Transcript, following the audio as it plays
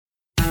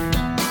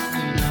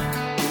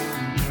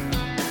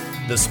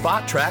the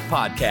Spot Track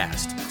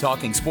Podcast,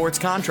 talking sports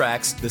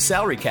contracts, the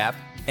salary cap,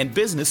 and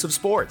business of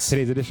sports.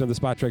 Today's edition of the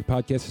Spot Track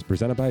Podcast is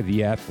presented by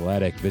The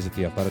Athletic. Visit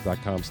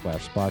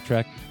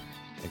theathletic.com/spottrack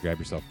and grab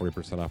yourself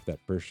 40% off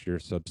that first year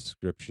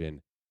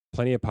subscription.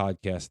 Plenty of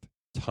podcasts,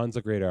 tons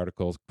of great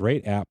articles,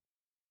 great app.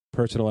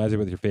 Personalize it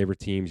with your favorite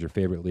teams, your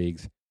favorite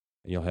leagues,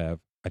 and you'll have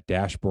a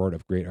dashboard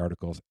of great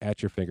articles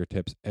at your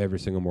fingertips every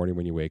single morning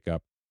when you wake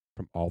up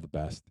from all the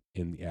best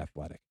in The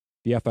Athletic.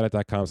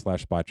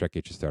 Theathletic.com/spottrack.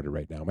 Get you started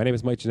right now. My name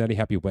is Mike Ginnitti.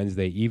 Happy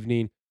Wednesday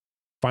evening.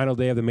 Final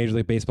day of the Major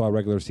League Baseball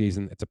regular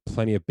season. It's a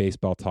plenty of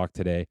baseball talk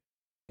today.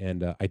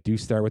 And I do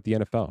start with the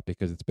NFL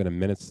because it's been a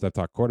minute since I've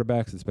talked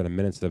quarterbacks. It's been a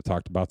minute since I've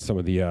talked about some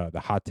of the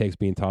hot takes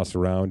being tossed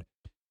around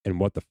and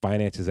what the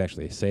finances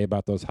actually say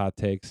about those hot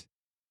takes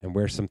and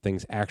where some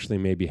things actually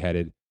may be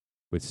headed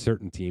with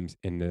certain teams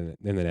in the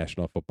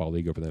National Football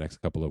League over the next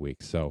couple of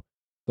weeks. So a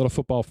little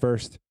football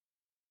first,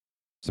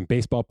 some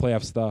baseball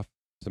playoff stuff,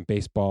 some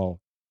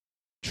baseball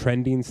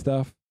trending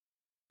stuff,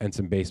 and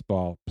some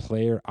baseball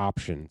player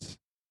options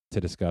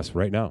to discuss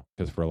right now,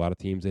 because for a lot of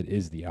teams, it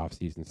is the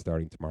offseason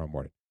starting tomorrow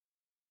morning.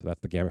 So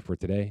that's the gamut for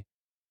today.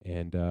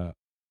 And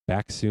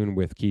back soon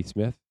with Keith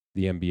Smith,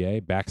 the NBA,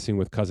 back soon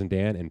with Cousin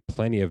Dan, and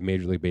plenty of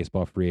Major League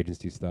Baseball free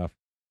agency stuff.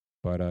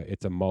 But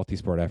it's a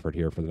multi-sport effort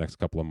here for the next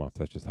couple of months.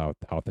 That's just how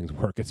things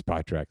work at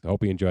Spot Track. So I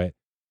hope you enjoy it.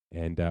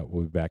 And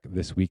we'll be back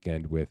this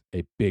weekend with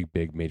a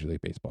big Major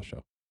League Baseball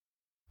show.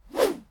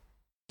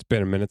 It's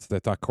been a minute since I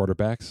talked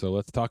quarterbacks, so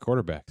let's talk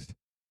quarterbacks.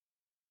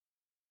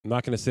 I'm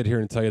not going to sit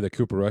here and tell you that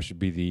Cooper Rush should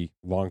be the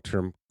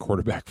long-term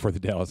quarterback for the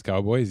Dallas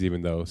Cowboys,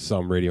 even though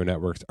some radio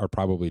networks are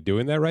probably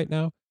doing that right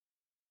now.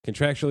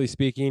 Contractually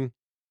speaking,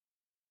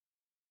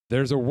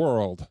 there's a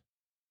world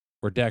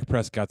where Dak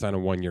Prescott's on a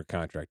one-year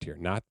contract here.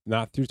 Not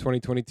through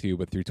 2022,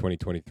 but through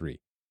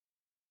 2023.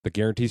 The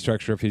guarantee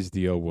structure of his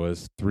deal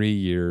was 3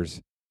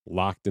 years,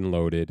 locked and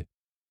loaded,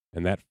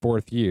 and that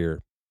fourth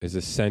year is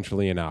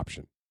essentially an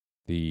option.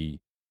 The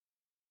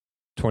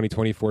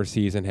 2024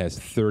 season has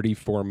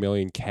 $34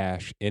 million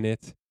cash in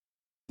it.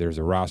 There's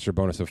a roster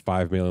bonus of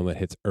 $5 million that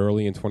hits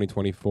early in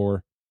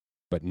 2024,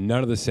 but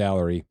none of the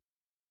salary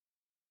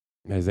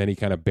has any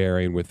kind of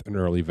bearing with an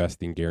early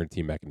vesting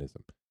guarantee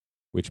mechanism,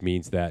 which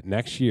means that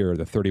next year,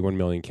 the $31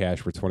 million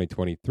cash for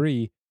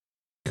 2023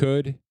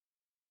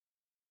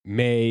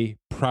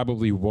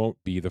 probably won't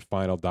be the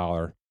final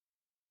dollar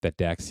that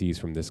Dak sees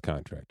from this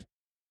contract.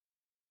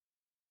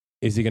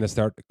 Is he going to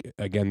start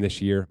again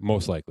this year?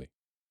 Most likely.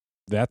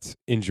 That's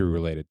injury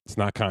related. It's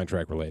not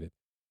contract related.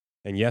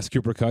 And yes,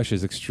 Cooper Rush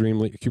is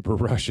extremely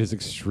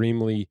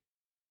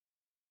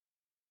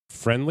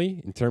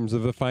friendly in terms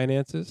of the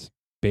finances.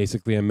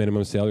 Basically a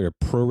minimum salary, a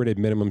prorated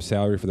minimum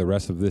salary for the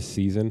rest of this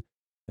season,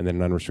 and then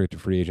an unrestricted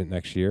free agent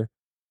next year.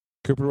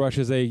 Cooper Rush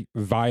is a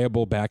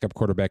viable backup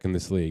quarterback in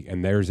this league,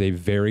 and there's a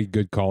very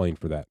good calling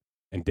for that.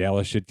 And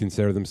Dallas should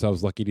consider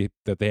themselves lucky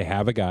that they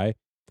have a guy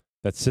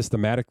that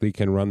systematically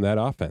can run that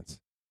offense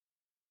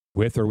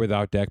with or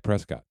without Dak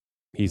Prescott.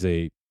 He's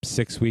a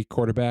 6-week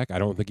quarterback. I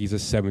don't think he's a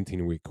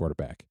 17-week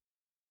quarterback.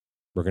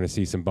 We're going to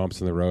see some bumps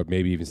in the road,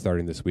 maybe even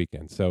starting this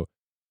weekend. So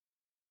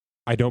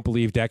I don't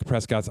believe Dak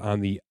Prescott's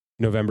on the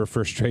November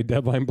 1st trade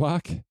deadline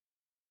block.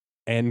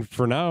 And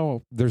for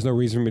now, there's no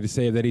reason for me to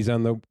say that he's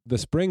on the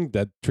spring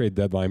trade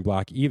deadline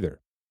block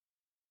either.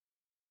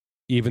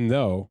 Even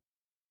though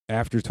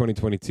after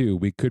 2022,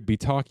 we could be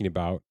talking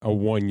about a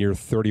 1-year,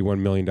 $31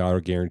 million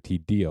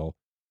guaranteed deal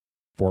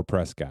for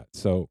Prescott.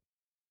 So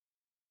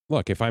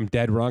look, if I'm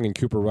dead wrong and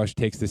Cooper Rush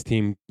takes this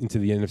team into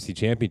the NFC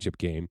Championship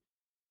game,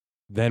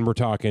 then we're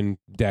talking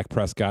Dak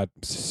Prescott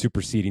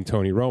superseding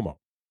Tony Romo,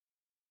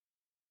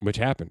 which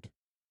happened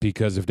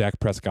because of Dak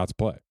Prescott's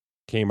play.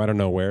 Came out of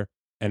nowhere,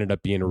 ended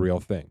up being a real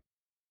thing.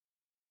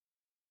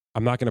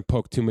 I'm not going to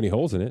poke too many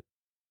holes in it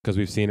because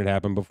we've seen it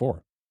happen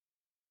before.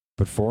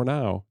 But for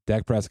now,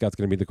 Dak Prescott's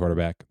going to be the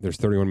quarterback. There's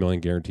 $31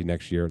 million guaranteed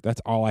next year. That's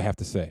all I have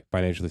to say,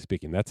 financially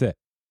speaking. That's it.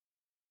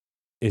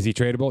 Is he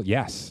tradable?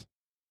 Yes.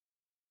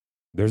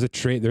 There's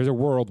a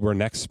world where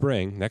next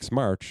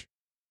March,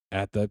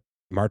 at the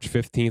March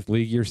 15th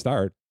league year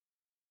start,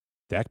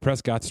 Dak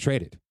Prescott's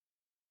traded.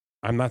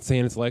 I'm not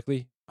saying it's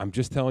likely. I'm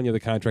just telling you the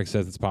contract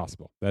says it's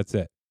possible. That's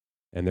it.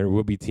 And there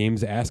will be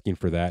teams asking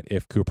for that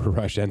if Cooper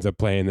Rush ends up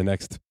playing the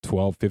next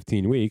 12,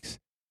 15 weeks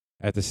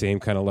at the same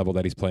kind of level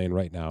that he's playing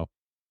right now.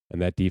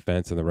 And that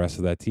defense and the rest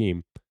of that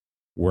team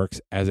works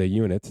as a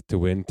unit to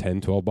win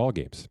 10, 12 ball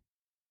games.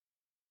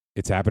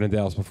 It's happened in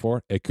Dallas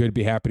before. It could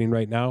be happening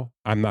right now.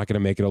 I'm not going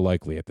to make it a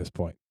likely at this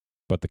point.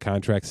 But the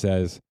contract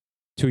says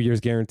 2 years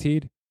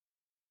guaranteed.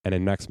 And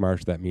in next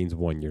March, that means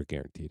 1 year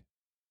guaranteed.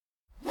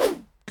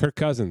 Kirk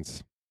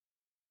Cousins.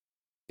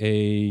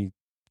 A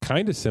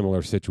kind of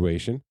similar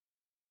situation.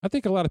 I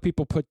think a lot of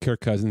people put Kirk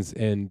Cousins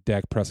and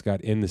Dak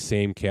Prescott in the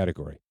same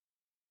category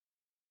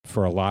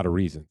for a lot of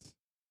reasons.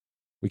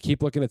 We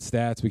keep looking at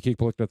stats. We keep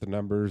looking at the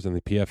numbers and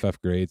the PFF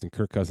grades. And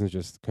Kirk Cousins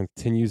just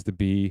continues to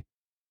be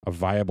a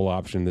viable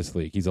option in this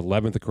league. He's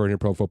 11th according to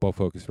Pro Football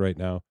Focus right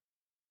now.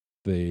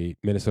 the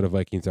Minnesota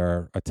Vikings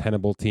are a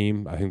tenable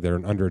team. I think they're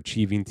an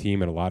underachieving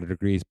team in a lot of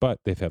degrees, but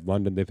they've had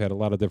London. They've had a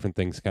lot of different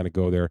things kind of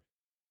go there,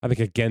 I think,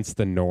 against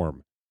the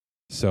norm.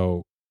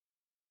 So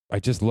I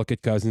just look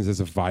at Cousins as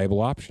a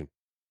viable option.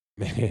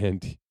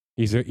 And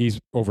he's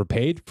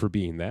overpaid for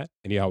being that,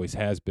 and he always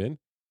has been.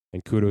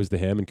 And kudos to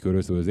him and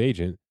kudos to his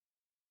agent.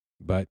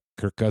 But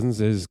Kirk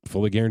Cousins is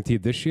fully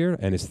guaranteed this year,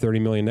 and his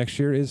 $30 million next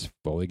year is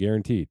fully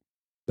guaranteed.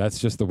 That's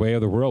just the way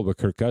of the world with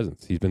Kirk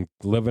Cousins. He's been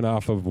living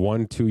off of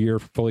 1-2 year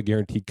fully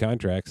guaranteed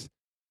contracts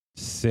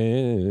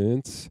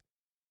since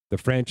the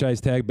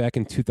franchise tag back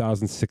in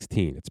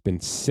 2016. It's been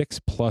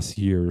 6+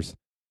 years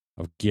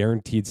of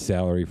guaranteed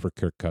salary for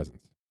Kirk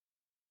Cousins.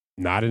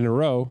 Not in a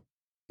row,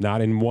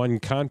 not in one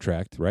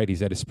contract, right?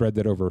 He's had to spread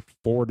that over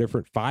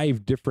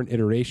 5 different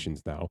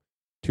iterations now.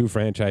 2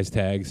 franchise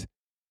tags,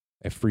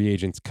 a free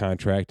agent's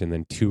contract, and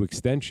then 2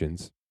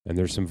 extensions. And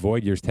there's some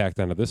void years tacked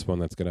onto this one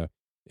that's going to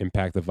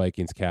impact the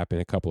Vikings cap in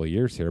a couple of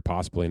years here,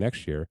 possibly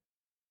next year.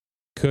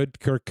 Could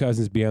Kirk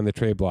Cousins be on the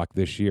trade block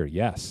this year?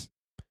 Yes.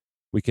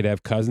 We could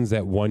have Cousins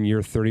at 1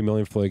 year, $30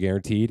 million fully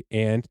guaranteed,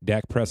 and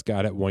Dak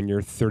Prescott at 1 year,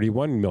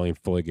 $31 million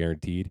fully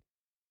guaranteed,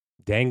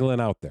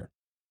 dangling out there.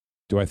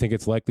 Do I think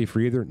it's likely for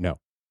either? No.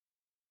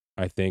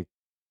 I think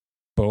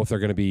both are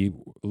going to be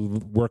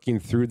working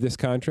through this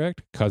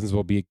contract. Cousins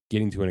will be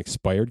getting to an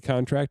expired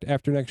contract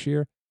after next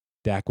year.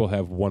 Dak will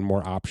have one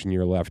more option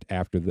year left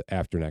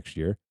after next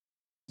year.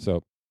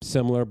 So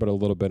similar, but a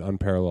little bit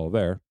unparalleled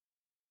there.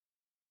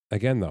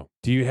 Again, though,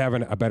 do you have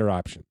a better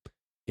option?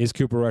 Is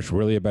Cooper Rush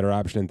really a better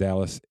option in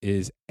Dallas?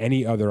 Is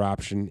any other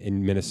option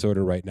in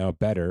Minnesota right now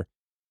better?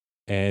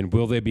 And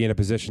will they be in a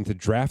position to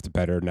draft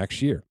better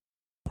next year?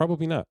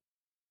 Probably not.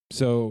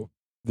 So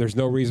there's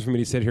no reason for me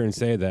to sit here and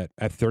say that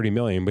at $30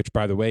 million, which,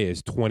 by the way,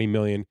 is $20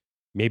 million,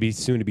 maybe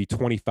soon to be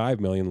 $25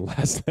 million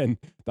less than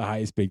the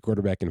highest paid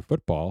quarterback in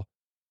football.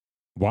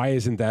 Why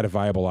isn't that a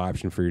viable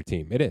option for your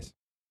team? It is.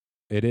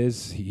 It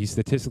is. He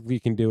statistically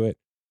can do it.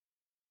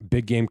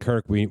 Big game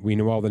Kirk, we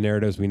know all the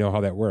narratives. We know how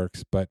that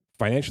works. But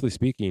financially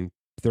speaking,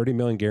 $30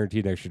 million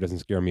guaranteed next year doesn't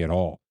scare me at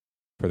all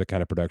for the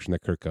kind of production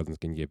that Kirk Cousins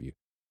can give you.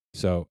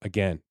 So,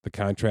 again, the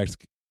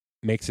contract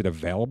makes it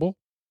available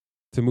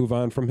to move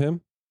on from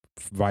him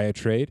via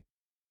trade.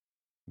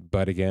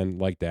 But again,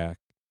 like Dak,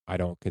 I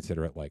don't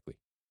consider it likely.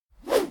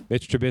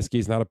 Mitch Trubisky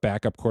is not a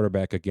backup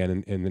quarterback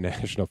again in the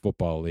National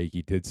Football League.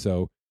 He did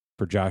so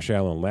for Josh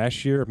Allen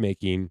last year,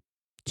 making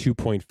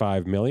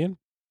 $2.5 million.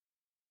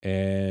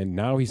 And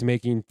now he's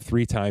making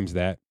 3 times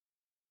that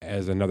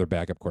as another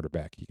backup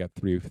quarterback. He got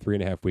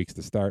 3.5 weeks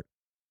to start.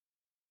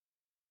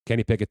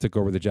 Kenny Pickett took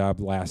over the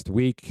job last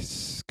week,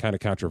 kind of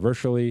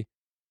controversially,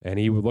 and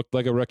he looked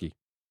like a rookie.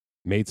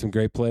 Made some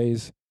great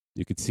plays.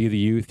 You could see the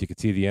youth, you could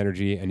see the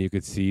energy, and you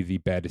could see the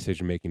bad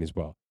decision-making as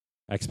well.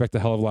 I expect a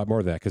hell of a lot more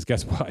of that because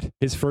guess what?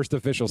 His first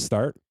official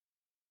start,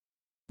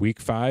 week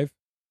 5,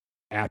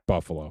 at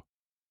Buffalo.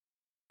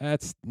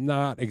 That's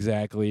not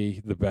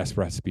exactly the best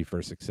recipe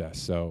for success.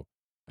 So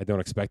I don't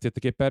expect it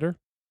to get better,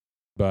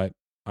 but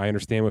I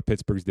understand what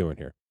Pittsburgh's doing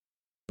here.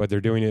 But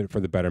they're doing it for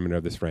the betterment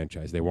of this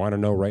franchise. They want to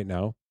know right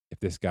now if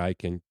this guy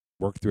can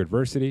work through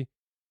adversity,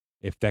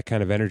 if that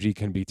kind of energy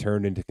can be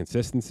turned into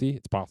consistency.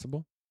 It's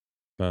possible.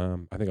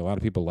 I think a lot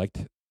of people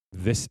liked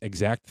this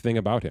exact thing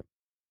about him,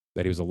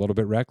 that he was a little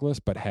bit reckless,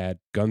 but had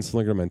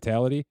gunslinger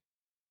mentality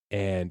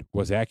and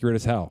was accurate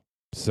as hell.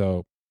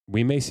 So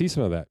we may see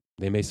some of that.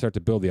 They may start to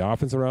build the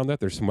offense around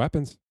that. There's some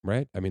weapons,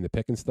 right? I mean, the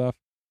Pickens stuff,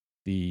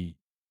 the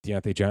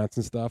Deontay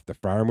Johnson stuff, the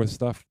Freiermuth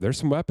stuff. There's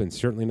some weapons,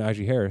 certainly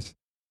Najee Harris.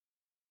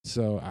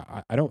 So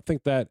I don't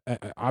think that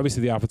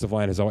obviously the offensive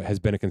line has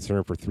been a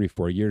concern for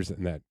 3-4 years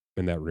in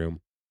that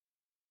room.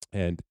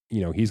 And,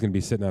 he's going to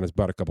be sitting on his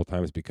butt a couple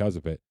times because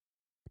of it.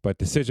 But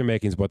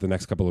decision-making is what the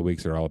next couple of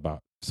weeks are all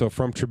about. So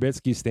from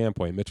Trubisky's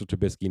standpoint, Mitchell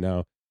Trubisky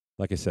now,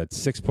 like I said,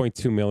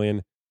 $6.2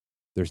 million.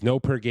 There's no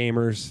per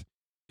gamers.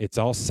 It's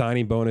all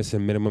signing bonus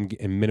and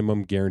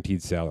minimum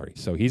guaranteed salary.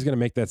 So he's going to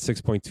make that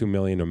 $6.2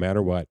 million no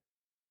matter what.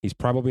 He's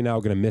probably now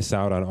going to miss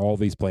out on all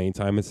these playing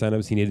time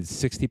incentives. He needed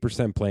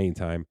 60% playing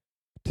time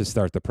to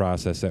start the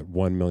process at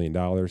 $1 million.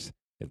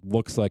 It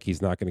looks like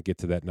he's not going to get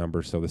to that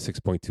number, so the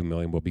 $6.2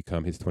 million will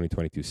become his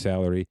 2022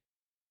 salary.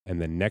 And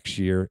then next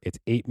year, it's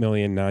 $8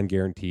 million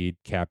non-guaranteed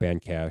cap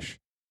and cash.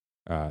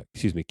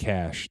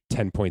 Cash,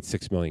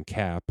 $10.6 million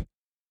cap.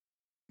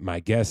 My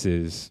guess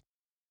is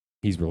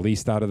he's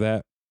released out of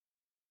that,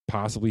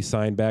 possibly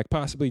signed back,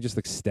 possibly just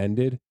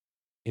extended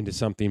into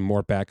something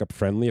more backup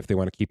friendly if they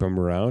want to keep him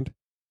around.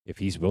 If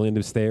he's willing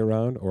to stay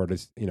around, or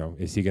is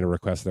he going to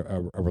request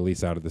a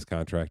release out of this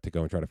contract to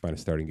go and try to find a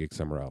starting gig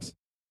somewhere else?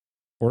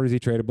 Or is he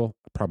tradable?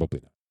 Probably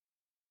not.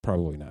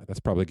 Probably not. That's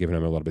probably giving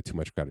him a little bit too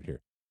much credit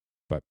here.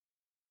 But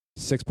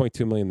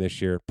 $6.2 million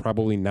this year,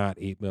 probably not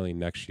 $8 million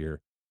next year.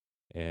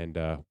 And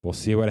we'll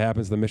see what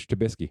happens to Mitch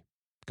Trubisky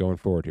going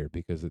forward here,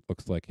 because it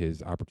looks like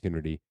his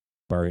opportunity,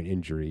 barring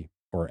injury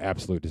or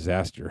absolute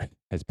disaster,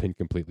 has been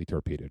completely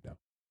torpedoed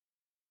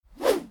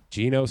now.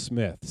 Geno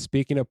Smith.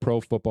 Speaking of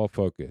Pro Football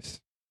Focus,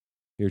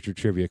 here's your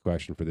trivia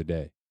question for the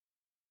day.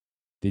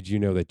 Did you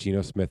know that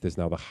Geno Smith is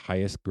now the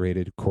highest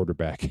graded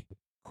quarterback,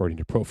 according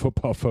to Pro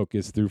Football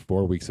Focus, through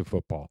 4 weeks of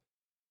football?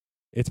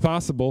 It's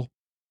possible.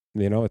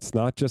 It's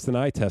not just an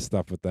eye test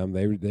stuff with them.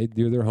 They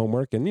do their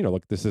homework. And,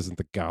 look, this isn't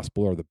the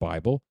gospel or the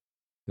Bible.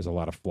 There's a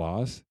lot of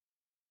flaws.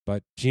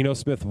 But Geno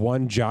Smith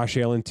 1, Josh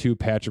Allen 2,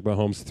 Patrick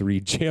Mahomes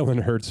 3,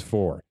 Jalen Hurts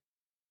 4.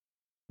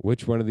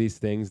 Which one of these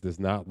things does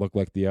not look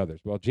like the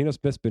others? Well, Geno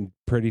Smith's been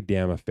pretty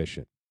damn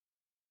efficient.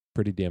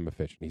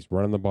 He's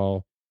running the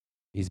ball.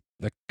 He's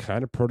the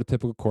kind of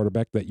prototypical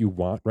quarterback that you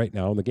want right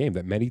now in the game,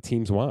 that many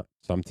teams want.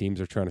 Some teams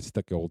are trying to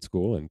stick old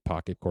school and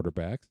pocket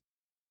quarterbacks.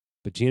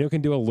 But Geno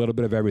can do a little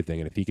bit of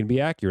everything. And if he can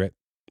be accurate,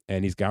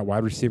 and he's got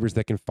wide receivers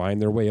that can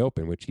find their way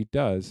open, which he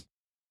does,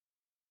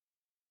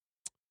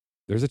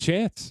 there's a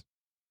chance.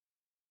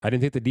 I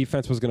didn't think the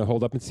defense was going to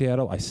hold up in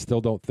Seattle. I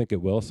still don't think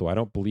it will. So I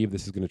don't believe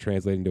this is going to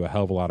translate into a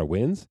hell of a lot of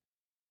wins.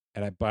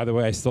 And by the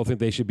way, I still think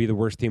they should be the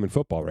worst team in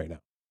football right now.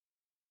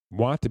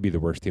 Want to be the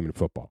worst team in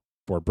football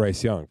for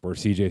Bryce Young, for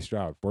CJ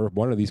Stroud, for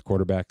one of these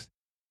quarterbacks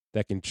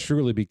that can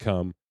truly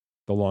become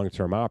the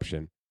long-term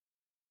option.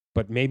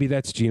 But maybe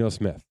that's Geno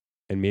Smith.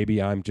 And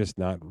maybe I'm just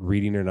not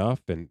reading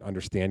enough and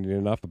understanding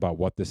enough about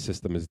what this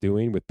system is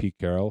doing with Pete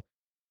Carroll,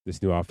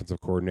 this new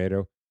offensive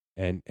coordinator,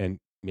 and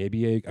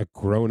maybe a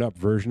grown-up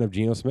version of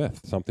Geno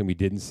Smith, something we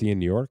didn't see in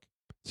New York.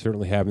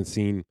 Certainly haven't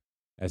seen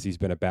as he's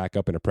been a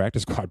backup and a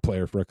practice squad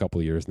player for a couple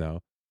of years now.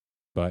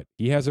 But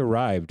he has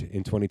arrived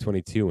in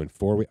 2022, and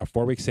a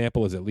 4-week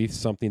sample is at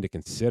least something to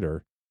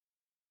consider.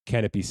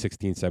 Can it be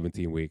 16,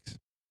 17 weeks?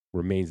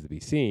 Remains to be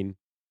seen,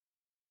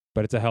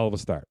 but it's a hell of a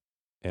start.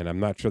 And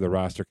I'm not sure the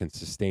roster can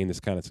sustain this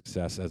kind of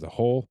success as a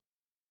whole.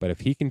 But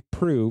if he can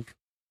prove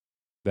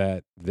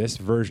that this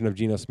version of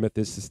Geno Smith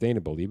is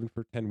sustainable, even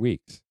for 10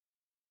 weeks,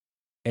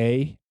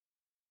 he'll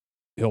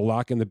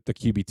lock in the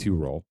QB2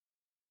 role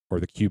or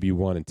the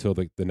QB1 until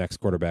the next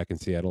quarterback in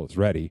Seattle is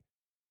ready.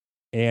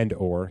 And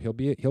or he'll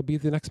be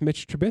the next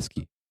Mitch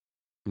Trubisky,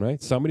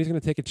 right? Somebody's going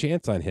to take a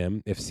chance on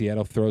him if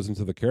Seattle throws him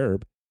to the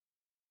curb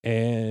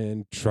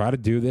and try to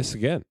do this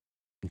again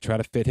and try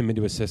to fit him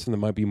into a system that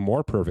might be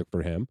more perfect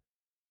for him,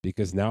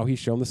 because now he's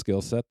shown the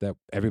skill set that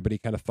everybody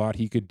kind of thought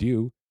he could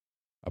do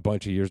a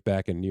bunch of years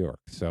back in New York.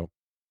 So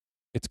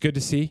it's good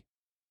to see.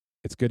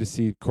 It's good to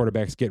see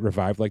quarterbacks get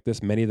revived like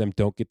this. Many of them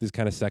don't get these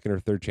kind of second or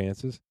third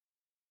chances.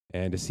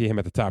 And to see him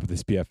at the top of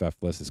this PFF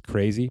list is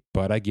crazy,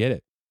 but I get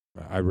it.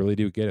 I really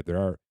do get it.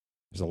 There's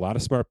a lot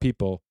of smart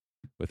people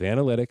with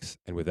analytics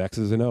and with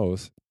X's and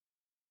O's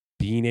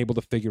being able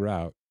to figure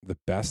out the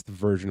best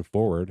version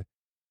forward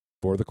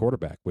for the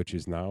quarterback, which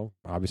is now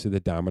obviously the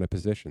dominant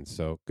position.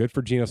 So good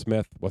for Geno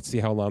Smith. Let's see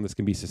how long this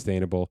can be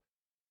sustainable.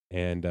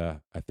 And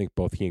I think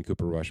both he and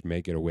Cooper Rush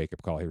may get a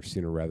wake-up call here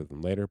sooner rather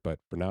than later. But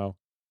for now,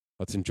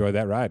 let's enjoy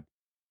that ride.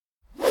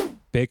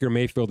 Baker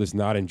Mayfield is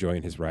not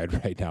enjoying his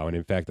ride right now. And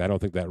in fact, I don't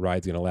think that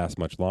ride's going to last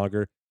much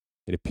longer.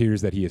 It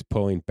appears that he is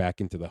pulling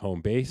back into the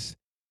home base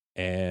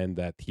and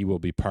that he will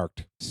be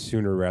parked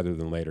sooner rather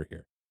than later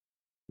here.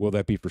 Will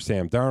that be for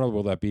Sam Darnold?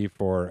 Will that be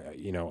for,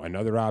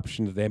 another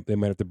option that they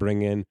might have to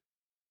bring in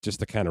just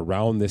to kind of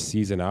round this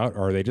season out?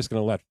 Or are they just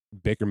going to let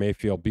Baker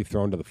Mayfield be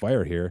thrown to the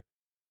fire here?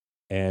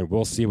 And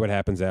we'll see what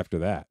happens after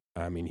that.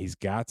 I mean, he's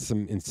got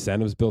some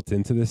incentives built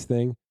into this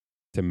thing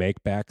to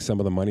make back some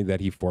of the money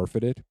that he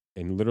forfeited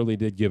and literally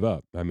did give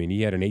up. I mean,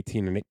 he had an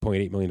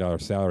 $18.8 million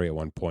salary at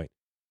one point.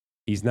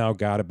 He's now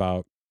got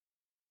about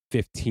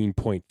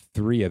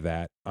 15.3 of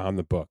that on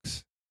the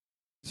books.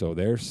 So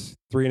there's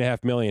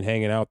 $3.5 million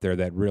hanging out there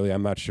that really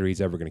I'm not sure he's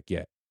ever going to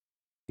get.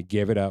 He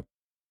gave it up.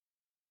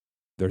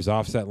 There's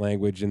offset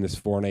language in this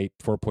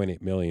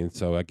 $4.8 million.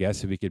 So I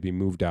guess if he could be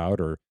moved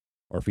out or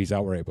if he's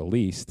outright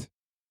released,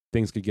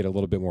 things could get a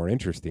little bit more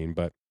interesting.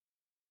 But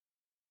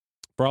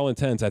for all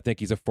intents, I think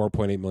he's a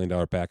 $4.8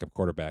 million backup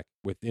quarterback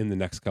within the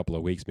next couple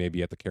of weeks,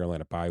 maybe at the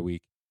Carolina bye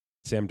week.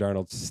 Sam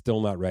Darnold's still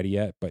not ready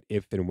yet, but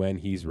if and when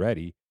he's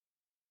ready,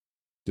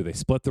 do they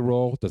split the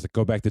role? Does it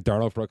go back to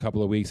Darnold for a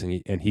couple of weeks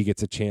and he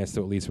gets a chance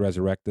to at least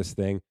resurrect this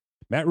thing?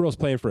 Matt Rule's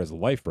playing for his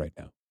life right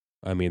now.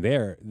 I mean,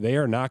 they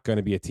are not going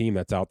to be a team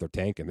that's out there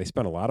tanking. They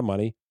spent a lot of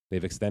money.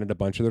 They've extended a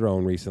bunch of their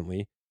own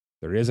recently.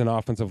 There is an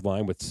offensive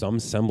line with some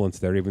semblance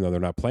there, even though they're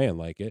not playing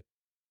like it.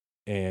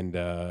 And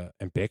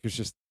Baker's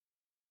just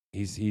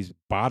he's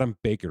bottom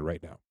Baker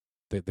right now.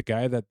 The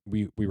guy that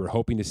we were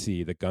hoping to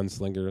see, the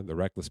gunslinger, the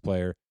reckless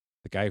player,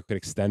 the guy who could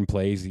extend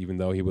plays even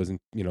though he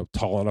wasn't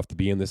tall enough to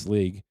be in this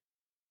league,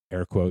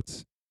 air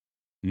quotes,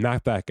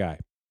 not that guy.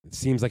 It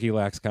seems like he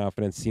lacks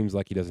confidence. Seems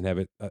like he doesn't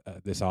have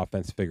this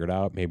offense figured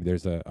out. Maybe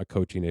there's a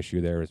coaching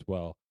issue there as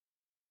well.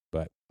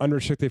 But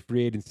unrestricted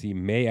free agency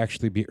may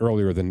actually be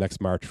earlier than next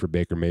March for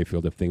Baker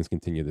Mayfield if things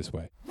continue this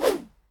way.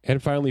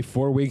 And finally,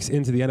 4 weeks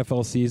into the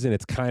NFL season,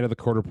 it's kind of the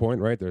quarter point,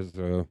 right? There's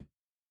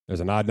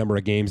an odd number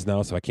of games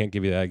now, so I can't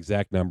give you that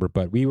exact number.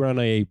 But we run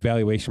a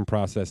valuation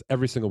process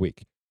every single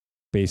week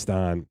based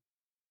on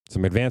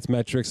some advanced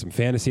metrics, some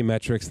fantasy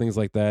metrics, things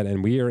like that.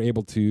 And we are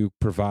able to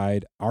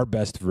provide our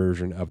best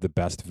version of the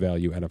best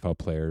value NFL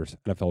players,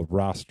 NFL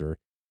roster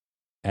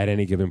at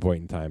any given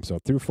point in time. So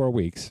through 4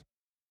 weeks,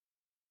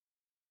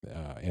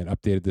 and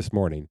updated this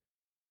morning,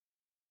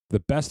 the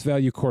best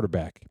value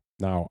quarterback.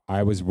 Now,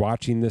 I was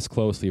watching this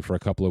closely for a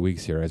couple of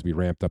weeks here as we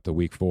ramped up to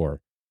week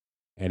 4,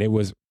 and it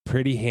was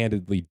pretty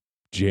handedly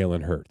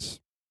Jalen Hurts.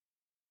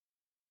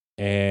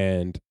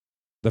 And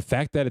the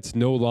fact that it's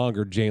no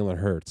longer Jalen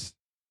Hurts,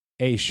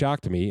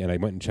 shocked me, and I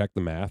went and checked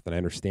the math, and I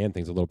understand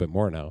things a little bit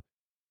more now.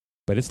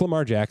 But it's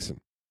Lamar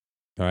Jackson,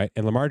 all right?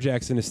 And Lamar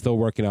Jackson is still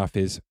working off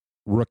his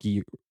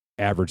rookie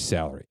average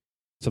salary.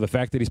 So the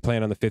fact that he's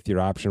playing on the 5th-year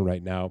option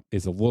right now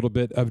is a little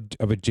bit of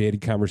a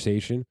jaded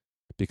conversation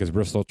because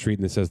we're still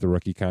treating this as the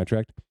rookie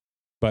contract.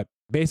 But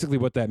basically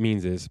what that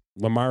means is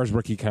Lamar's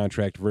rookie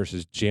contract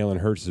versus Jalen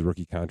Hurts'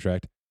 rookie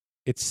contract,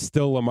 it's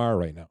still Lamar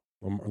right now.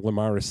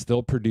 Lamar is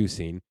still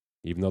producing,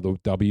 even though the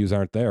W's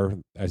aren't there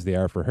as they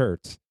are for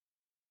Hurts.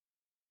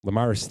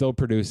 Lamar is still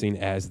producing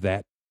as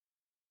that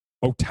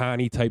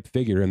Ohtani-type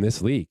figure in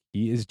this league.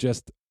 He is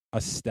just a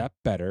step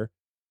better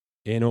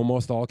in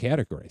almost all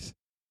categories.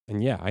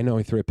 And yeah, I know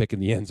he threw a pick in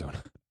the end zone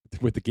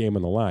with the game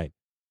on the line.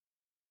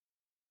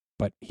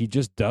 But he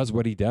just does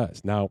what he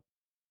does. Now,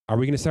 are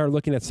we going to start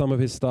looking at some of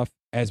his stuff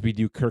as we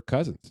do Kirk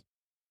Cousins,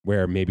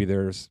 where maybe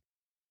there's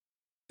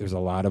a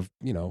lot of,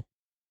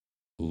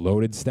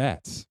 loaded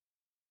stats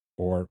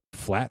or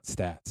flat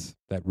stats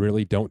that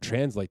really don't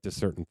translate to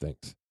certain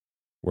things?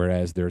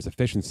 Whereas there's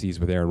efficiencies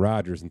with Aaron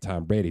Rodgers and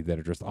Tom Brady that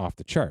are just off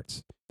the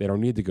charts. They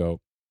don't need to go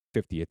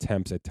 50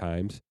 attempts at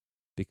times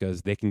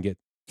because they can get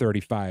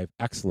 35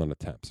 excellent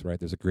attempts, right?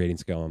 There's a grading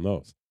scale on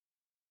those.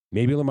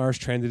 Maybe Lamar's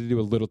trying to do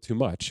a little too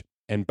much.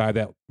 And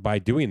by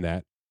doing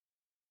that,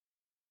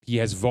 he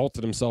has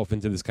vaulted himself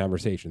into this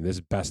conversation, this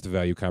best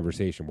value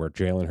conversation where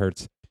Jalen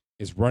Hurts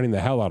is running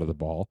the hell out of the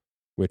ball,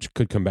 which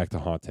could come back to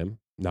haunt him,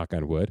 knock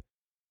on wood.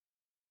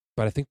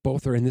 But I think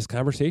both are in this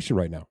conversation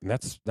right now. And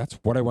that's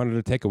what I wanted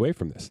to take away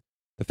from this.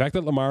 The fact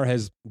that Lamar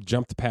has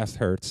jumped past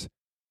Hurts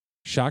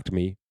shocked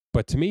me.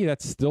 But to me,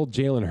 that's still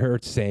Jalen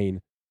Hurts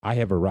saying, I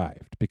have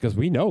arrived. Because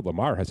we know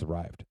Lamar has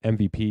arrived.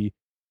 MVP,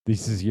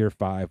 this is year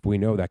 5. We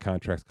know that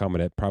contract's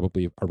coming at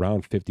probably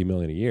around $50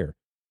 million a year,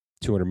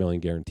 $200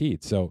 million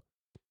guaranteed. So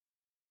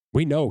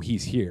we know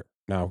he's here.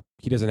 Now,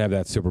 he doesn't have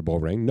that Super Bowl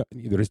ring. No,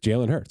 neither does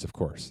Jalen Hurts, of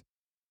course.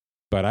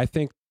 But I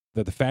think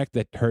that the fact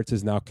that Hurts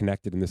is now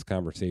connected in this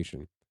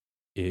conversation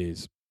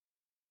is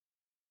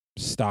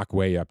stock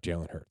way up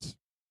Jalen Hurts.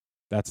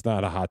 That's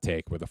not a hot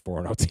take with a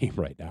 4-0 team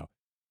right now.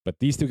 But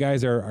these two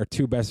guys are our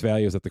two best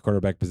values at the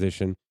quarterback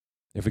position.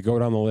 If we go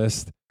down the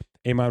list,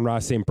 Amon-Ra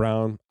St.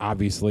 Brown,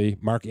 obviously.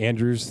 Mark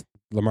Andrews,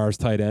 Lamar's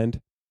tight end,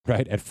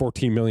 right, at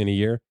 $14 million a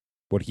year.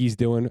 What he's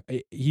doing,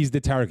 he's the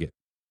target.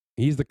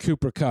 He's the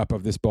Cooper Kupp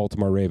of this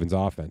Baltimore Ravens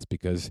offense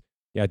because,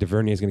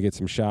 Duvernay is going to get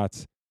some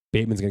shots.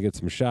 Bateman's going to get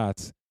some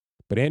shots.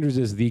 But Andrews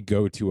is the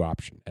go-to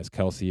option, as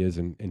Kelsey is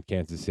in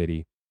Kansas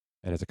City,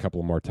 and as a couple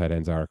of more tight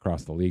ends are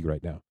across the league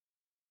right now.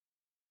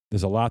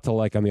 There's a lot to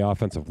like on the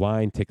offensive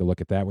line. Take a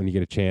look at that when you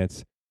get a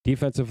chance.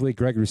 Defensively,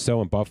 Greg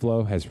Rousseau in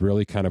Buffalo has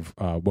really kind of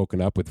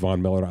woken up with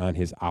Von Miller on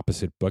his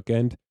opposite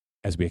bookend,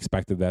 as we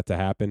expected that to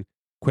happen.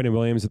 Quentin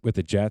Williams with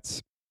the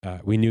Jets,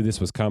 we knew this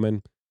was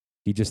coming.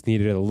 He just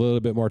needed a little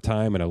bit more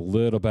time and a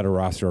little better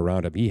roster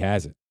around him. He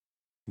has it.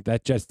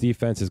 That Jets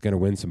defense is going to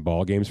win some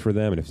ball games for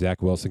them. And if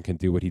Zach Wilson can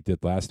do what he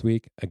did last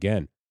week,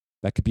 again,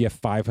 that could be a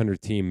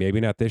 500 team,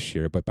 maybe not this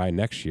year, but by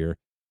next year.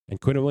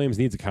 And Quentin Williams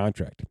needs a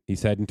contract.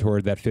 He's heading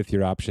toward that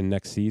 5th-year option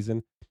next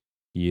season.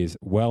 He is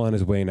well on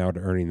his way now to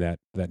earning that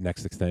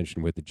next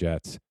extension with the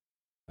Jets.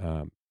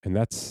 And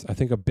that's, I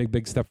think, a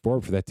big step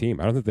forward for that team.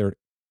 I don't think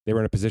they were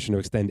in a position to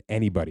extend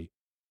anybody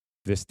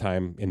this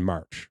time in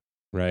March,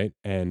 right?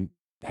 And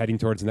heading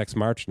towards next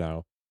March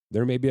now,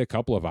 there may be a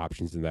couple of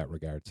options in that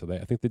regard. So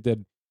I think they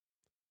did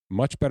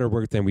much better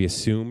work than we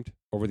assumed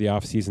over the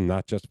offseason,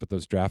 not just with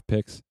those draft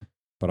picks,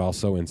 but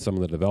also in some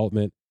of the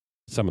development.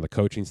 Some of the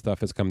coaching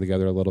stuff has come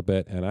together a little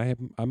bit, and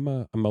I'm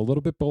a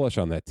little bit bullish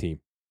on that team.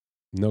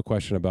 No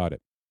question about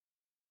it.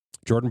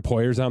 Jordan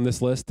Poyer's on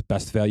this list,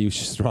 best value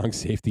strong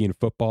safety in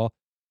football.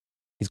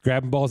 He's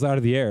grabbing balls out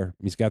of the air.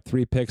 He's got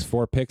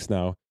 4 picks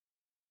now,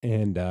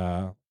 and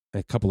a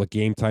couple of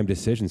game time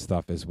decision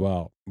stuff as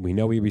well. We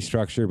know he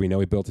restructured. We know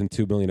he built in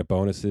 $2 million of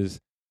bonuses,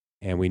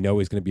 and we know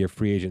he's going to be a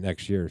free agent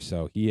next year.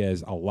 So he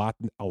has a lot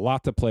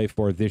to play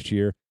for this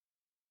year,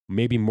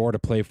 maybe more to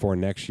play for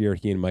next year.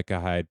 He and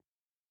Micah Hyde,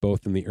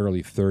 both in the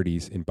early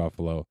 30s in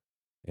Buffalo,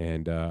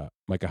 and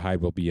Micah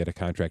Hyde will be at a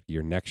contract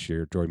year next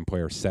year. Jordan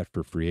Poyer set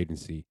for free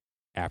agency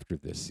after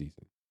this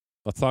season.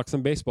 Let's talk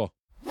some baseball.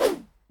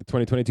 The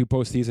 2022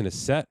 postseason is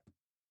set.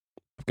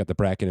 I've got the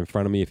bracket in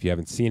front of me if you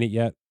haven't seen it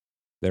yet.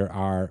 There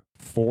are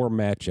 4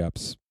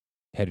 matchups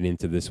heading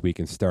into this week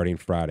and starting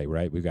Friday,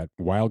 right? We've got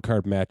wild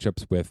card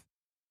matchups with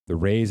the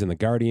Rays and the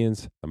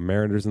Guardians, the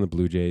Mariners and the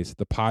Blue Jays,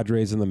 the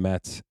Padres and the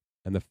Mets,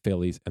 and the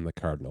Phillies and the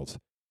Cardinals.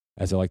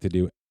 As I like to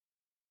do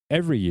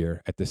every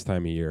year at this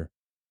time of year,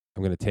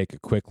 I'm going to take a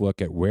quick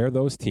look at where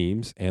those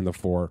teams and the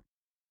 4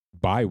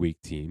 bye week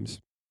teams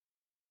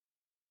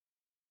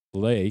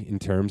lay in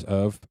terms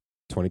of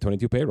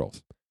 2022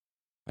 payrolls.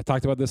 I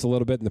talked about this a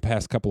little bit in the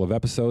past couple of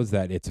episodes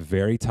that it's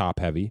very top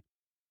heavy.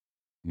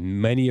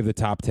 Many of the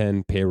top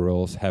 10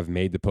 payrolls have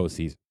made the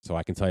postseason. So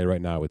I can tell you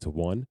right now, it's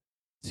 1,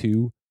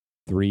 2,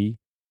 3,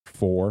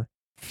 4,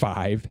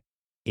 5,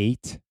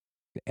 8,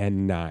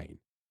 and 9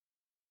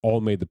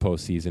 all made the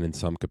postseason in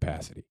some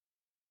capacity.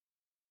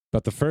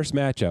 But the first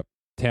matchup,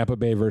 Tampa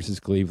Bay versus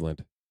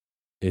Cleveland,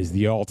 is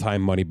the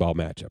all-time Moneyball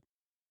matchup.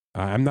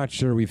 I'm not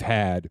sure we've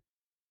had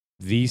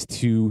these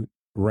two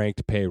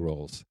ranked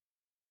payrolls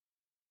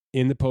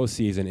in the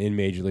postseason in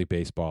Major League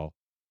Baseball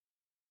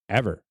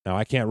ever. Now,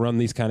 I can't run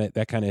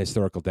that kind of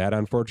historical data,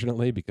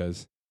 unfortunately,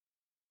 because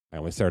I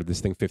only started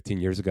this thing 15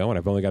 years ago, and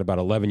I've only got about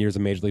 11 years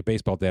of Major League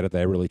Baseball data that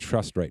I really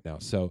trust right now.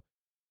 So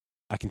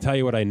I can tell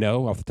you what I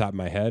know off the top of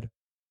my head.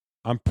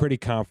 I'm pretty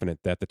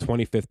confident that the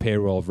 25th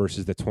payroll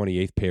versus the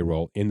 28th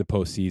payroll in the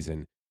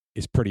postseason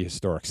is pretty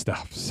historic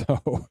stuff.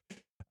 So,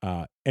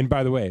 and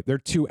by the way, they're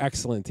two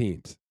excellent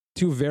teams,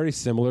 two very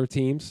similar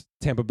teams.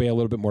 Tampa Bay a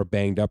little bit more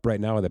banged up right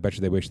now, and I bet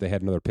you they wish they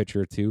had another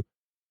pitcher or two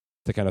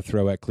to kind of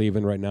throw at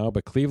Cleveland right now.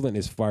 But Cleveland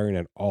is firing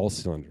at all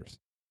cylinders.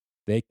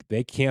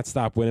 They can't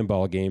stop winning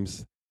ball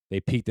games. They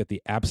peaked at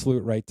the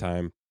absolute right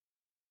time,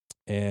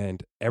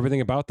 and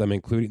everything about them,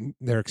 including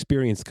their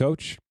experienced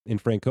coach in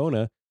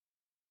Francona,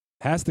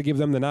 has to give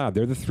them the nod.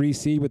 They're the 3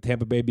 seed with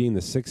Tampa Bay being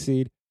the 6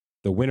 seed.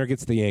 The winner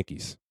gets the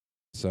Yankees.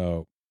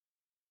 So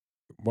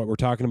what we're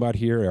talking about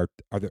here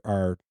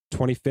are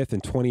 25th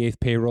and 28th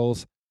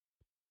payrolls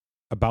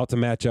about to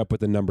match up with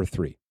the number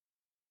 3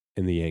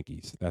 in the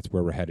Yankees. That's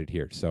where we're headed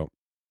here. So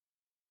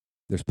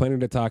there's plenty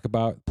to talk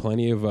about,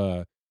 plenty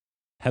of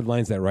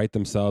headlines that write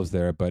themselves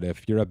there. But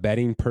if you're a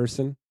betting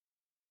person,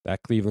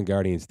 that Cleveland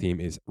Guardians team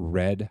is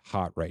red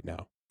hot right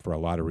now for a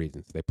lot of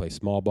reasons. They play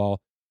small ball.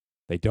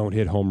 They don't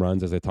hit home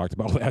runs, as I talked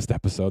about last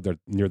episode. They're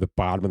near the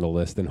bottom of the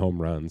list in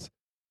home runs.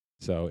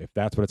 So if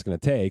that's what it's going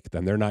to take,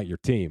 then they're not your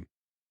team.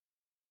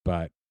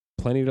 But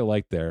plenty to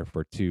like there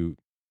for two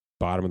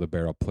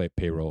bottom-of-the-barrel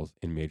payrolls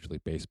in Major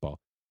League Baseball.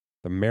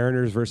 The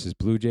Mariners versus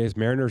Blue Jays.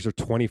 Mariners are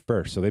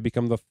 21st, so they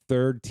become the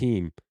third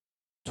team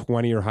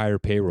 20 or higher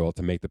payroll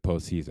to make the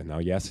postseason. Now,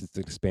 yes, it's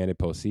an expanded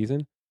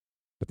postseason,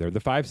 but they're the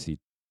 5 seed.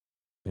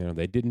 You know,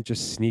 they didn't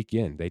just sneak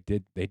in. They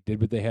did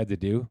what they had to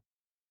do.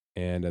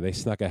 And they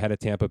snuck ahead of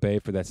Tampa Bay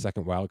for that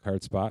second wild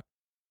card spot.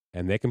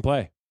 And they can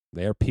play.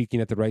 They are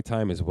peaking at the right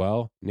time as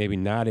well. Maybe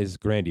not as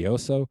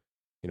grandioso.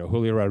 You know,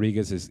 Julio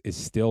Rodriguez is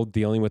still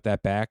dealing with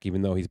that back,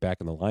 even though he's back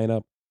in the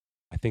lineup.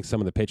 I think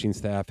some of the pitching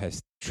staff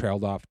has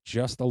trailed off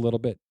just a little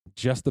bit,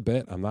 just a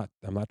bit. I'm not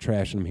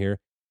trashing them here.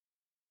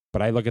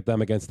 But I look at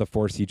them against the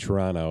 4 seed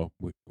Toronto,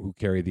 who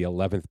carry the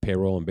 11th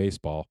payroll in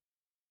baseball.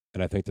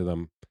 And I think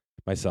to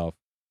myself,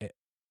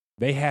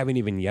 they haven't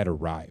even yet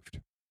arrived.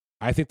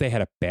 I think they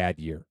had a bad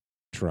year,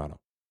 Toronto.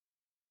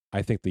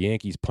 I think the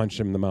Yankees punched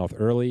them in the mouth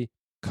early.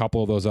 A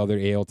couple of those other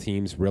AL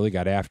teams really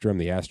got after them,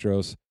 the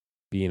Astros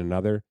being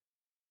another.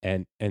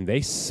 And they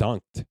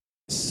sunk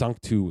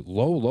to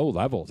low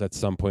levels at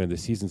some point of the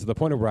season, to the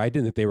point of where I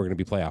didn't think they were going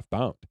to be playoff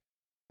bound.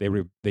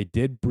 They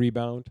did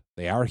rebound.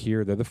 They are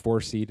here. They're the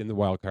 4 seed in the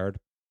wild card.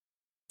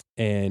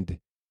 And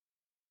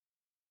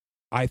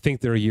I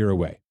think they're a year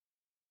away.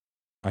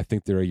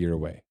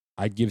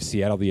 I'd give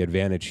Seattle the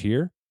advantage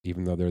here,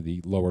 even though they're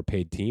the lower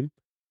paid team.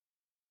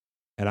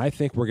 And I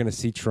think we're going to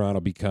see Toronto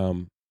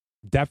become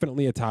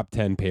definitely a top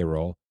 10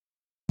 payroll,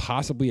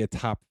 possibly a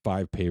top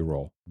 5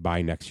 payroll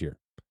by next year.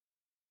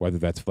 Whether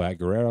that's Vlad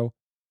Guerrero,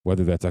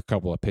 whether that's a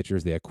couple of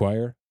pitchers they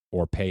acquire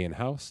or pay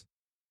in-house.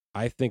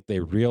 I think they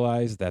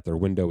realize that their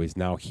window is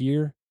now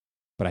here,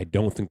 but I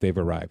don't think they've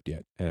arrived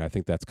yet. And I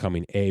think that's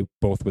coming,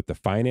 both with the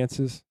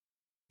finances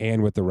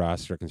and with the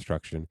roster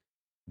construction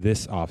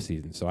this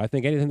offseason. So I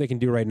think anything they can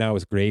do right now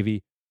is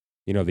gravy.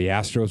 You know, the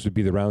Astros would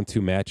be the round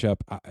 2 matchup.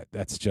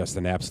 That's just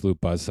an absolute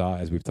buzzsaw,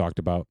 as we've talked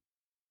about.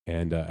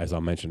 And as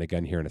I'll mention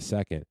again here in a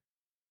second.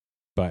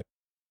 But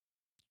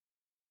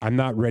I'm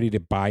not ready to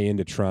buy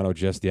into Toronto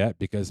just yet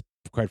because,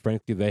 quite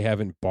frankly, they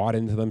haven't bought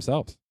into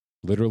themselves,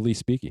 literally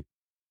speaking.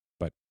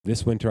 But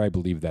this winter, I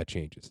believe that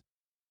changes.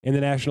 In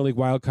the National League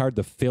wild card,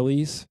 the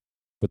Phillies,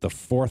 with the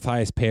 4th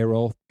highest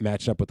payroll,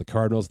 matched up with the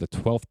Cardinals, the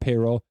 12th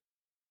payroll.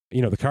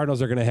 You know, the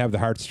Cardinals are going to have the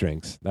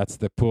heartstrings. That's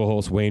the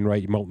Pujols,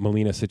 Wainwright,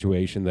 Molina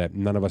situation that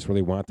none of us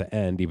really want to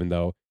end, even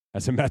though,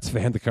 as a Mets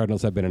fan, the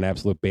Cardinals have been an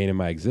absolute bane in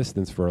my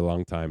existence for a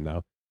long time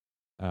now.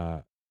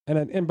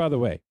 And by the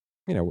way,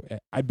 you know,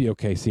 I'd be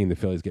okay seeing the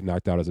Phillies get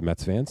knocked out as a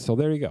Mets fan. So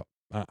there you go.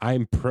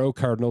 I'm pro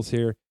Cardinals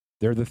here.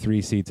 They're the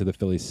 3 seed to the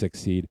Phillies 6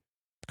 seed.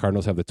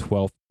 Cardinals have the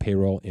 12th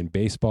payroll in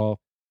baseball,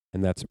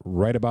 and that's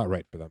right about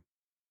right for them.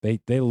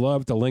 They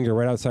love to linger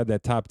right outside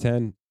that top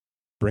 10,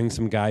 bring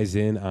some guys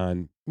in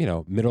on, you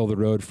know, middle of the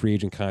road free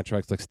agent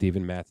contracts like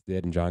Steven Matz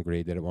did and John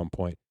Gray did at one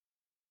point.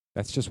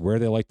 That's just where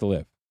they like to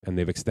live. And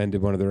they've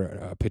extended one of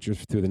their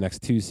pitchers through the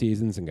next 2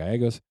 seasons in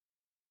Gallegos.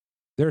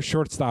 They're a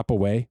shortstop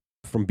away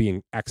from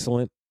being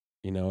excellent.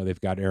 You know, they've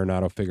got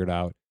Arenado figured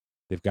out.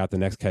 They've got the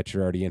next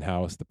catcher already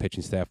in-house. The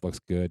pitching staff looks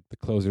good. The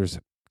closers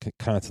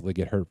constantly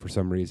get hurt for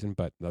some reason,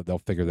 but they'll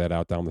figure that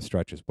out down the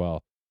stretch as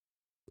well.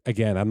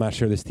 Again, I'm not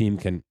sure this team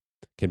can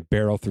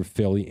barrel through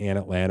Philly and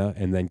Atlanta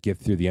and then get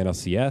through the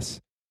NLCS,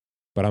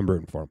 but I'm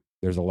rooting for them.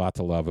 There's a lot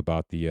to love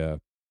about the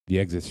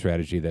exit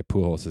strategy that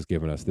Pujols has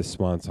given us. This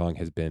swan song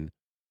has been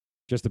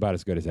just about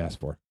as good as asked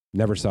for.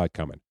 Never saw it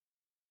coming.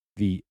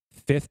 The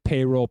 5th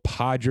payroll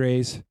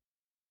Padres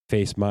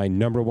face my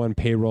number 1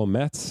 payroll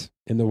Mets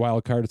in the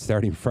wild card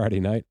starting Friday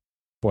night.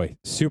 Boy,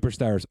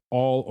 superstars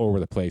all over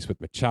the place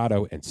with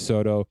Machado and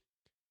Soto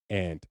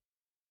and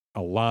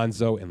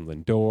Alonso and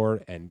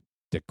Lindor and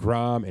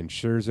DeGrom and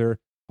Scherzer.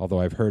 Although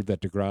I've heard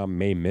that DeGrom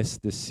may miss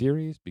this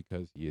series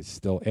because he is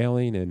still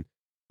ailing and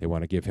they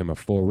want to give him a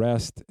full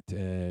rest.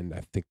 And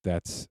I think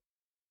that's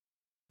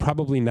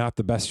probably not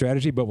the best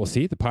strategy, but we'll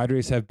see. The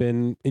Padres have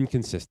been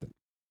inconsistent.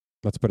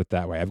 Let's put it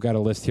that way. I've got a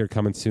list here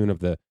coming soon of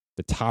the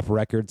top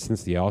records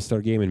since the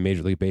All-Star game in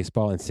Major League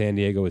Baseball, and San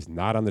Diego is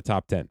not on the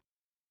top 10.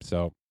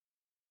 So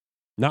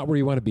not where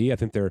you want to be. I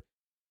think they're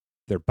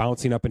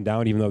bouncing up and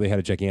down, even though they had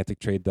a gigantic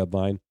trade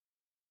deadline.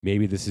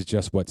 Maybe this is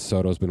just what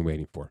Soto's been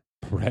waiting for,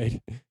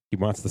 right? He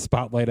wants the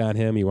spotlight on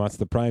him. He wants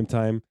the prime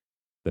time.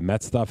 The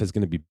Mets stuff is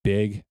going to be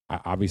big.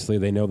 Obviously,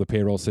 they know the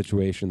payroll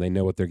situation. They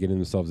know what they're getting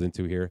themselves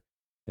into here.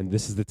 And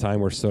this is the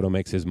time where Soto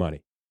makes his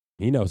money.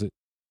 He knows it.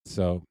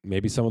 So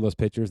maybe some of those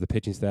pitchers, the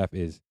pitching staff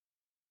is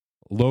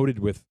loaded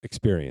with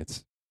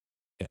experience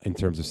in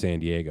terms of San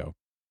Diego.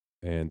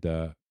 And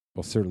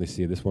we'll certainly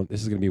see this one.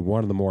 This is going to be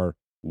one of the more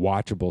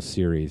watchable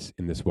series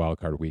in this wild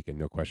card weekend,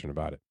 no question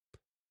about it.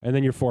 And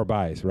then your 4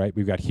 buys, right?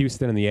 We've got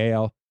Houston in the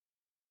AL.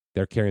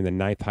 They're carrying the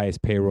 9th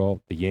highest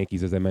payroll. The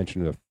Yankees, as I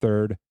mentioned, are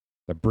 3rd.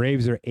 The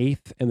Braves are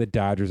 8th, and the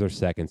Dodgers are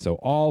 2nd. So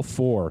all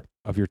 4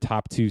 of your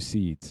top 2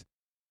 seeds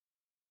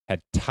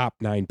had top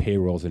 9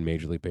 payrolls in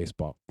Major League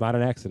Baseball. Not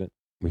an accident.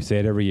 We say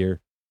it every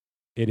year.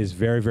 It is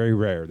very, very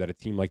rare that a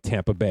team like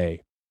Tampa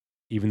Bay,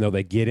 even though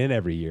they get in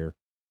every year,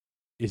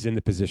 is in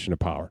the position of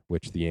power,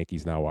 which the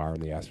Yankees now are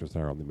and the Astros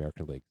are in the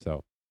American League.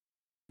 So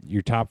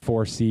your top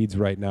 4 seeds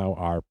right now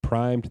are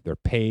primed. They're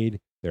paid.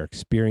 They're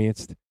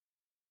experienced.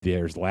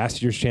 There's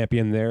last year's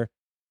champion there.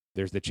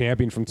 There's the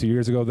champion from 2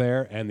 years ago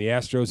there. And the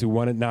Astros who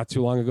won it not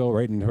too long ago,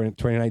 right, in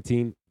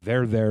 2019,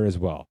 they're there as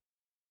well.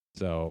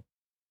 So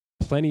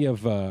plenty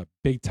of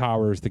big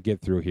towers to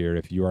get through here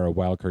if you are a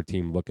wildcard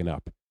team looking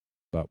up.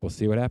 But we'll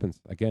see what happens.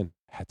 Again,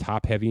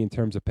 top heavy in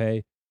terms of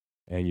pay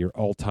and your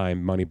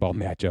all-time Moneyball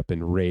matchup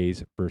in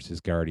Rays versus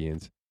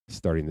Guardians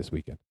starting this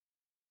weekend.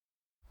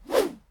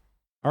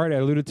 All right, I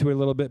alluded to it a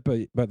little bit,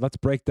 but let's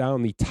break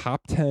down the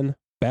top 10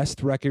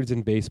 best records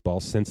in baseball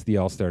since the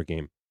All-Star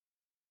game.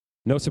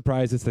 No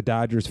surprise, it's the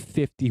Dodgers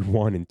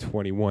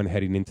 51-21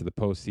 heading into the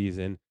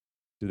postseason.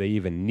 Do they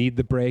even need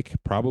the break?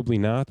 Probably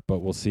not, but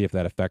we'll see if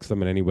that affects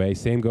them in any way.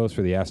 Same goes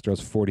for the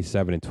Astros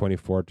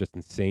 47-24, just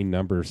insane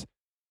numbers.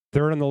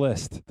 3rd on the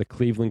list, the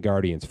Cleveland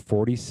Guardians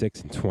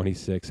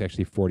 46-26,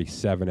 actually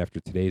 47 after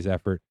today's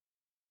effort.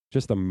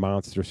 Just a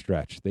monster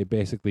stretch. They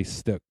basically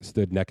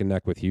stood neck and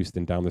neck with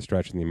Houston down the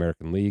stretch in the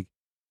American League.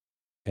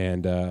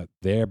 And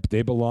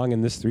they belong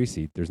in this 3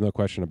 seed. There's no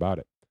question about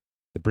it.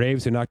 The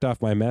Braves, who knocked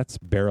off my Mets,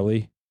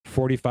 barely,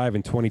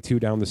 45-22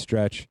 down the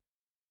stretch.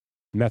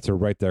 Mets are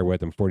right there with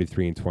them,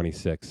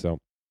 43-26. So,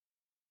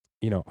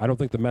 I don't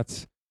think the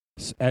Mets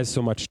as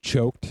so much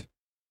choked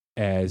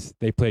as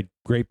they played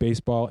great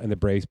baseball and the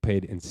Braves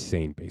played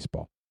insane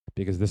baseball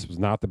because this was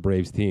not the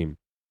Braves team.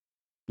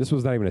 This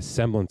was not even a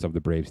semblance of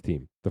the Braves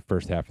team the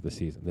first half of the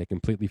season. They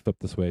completely flipped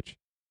the switch.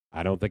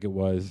 I don't think it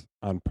was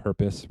on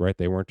purpose, right?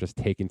 They weren't just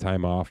taking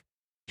time off.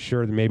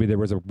 Sure, maybe there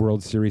was a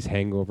World Series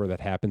hangover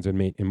that happens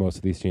in most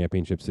of these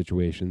championship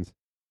situations.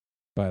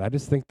 But I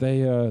just think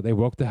they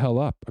woke the hell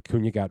up.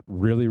 Acuna got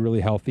really,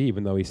 really healthy,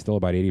 even though he's still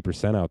about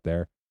 80% out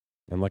there.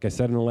 And like I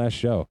said in the last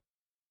show,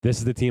 this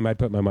is the team I'd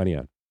put my money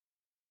on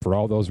for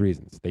all those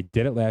reasons. They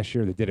did it last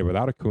year. They did it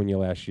without Acuna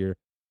last year.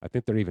 I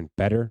think they're even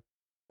better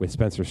with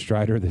Spencer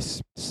Strider,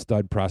 this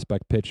stud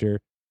prospect pitcher,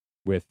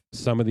 with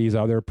some of these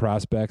other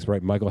prospects,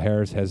 right? Michael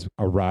Harris has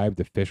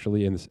arrived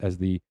officially as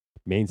the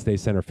mainstay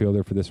center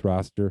fielder for this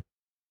roster.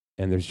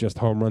 And there's just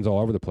home runs all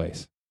over the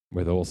place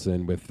with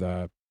Olsen, with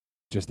all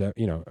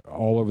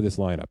over this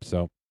lineup.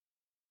 So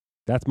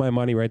that's my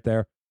money right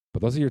there.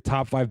 But those are your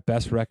top 5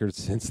 best records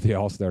since the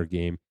All-Star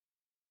game.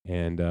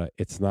 And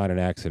it's not an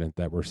accident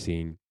that we're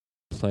seeing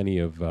plenty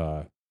of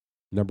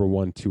number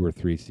 1, 2, or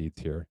 3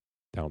 seeds here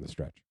down the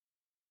stretch.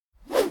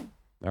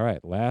 All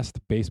right, last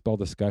baseball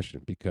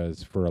discussion,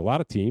 because for a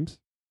lot of teams,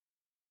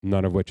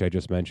 none of which I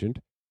just mentioned,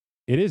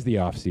 it is the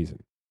offseason.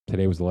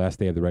 Today was the last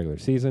day of the regular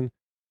season.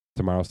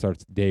 Tomorrow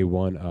starts day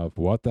 1 of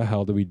what the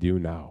hell do we do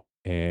now?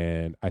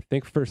 And I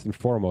think first and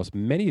foremost,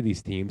 many of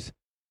these teams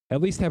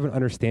at least have an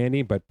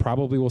understanding, but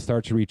probably will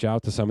start to reach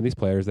out to some of these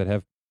players that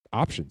have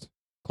options,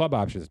 club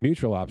options,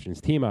 mutual options,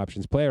 team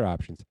options, player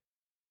options.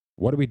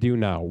 What do we do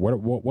now?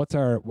 What's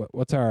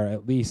our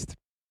at least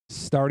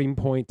starting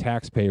point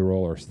tax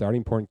payroll or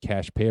starting point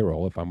cash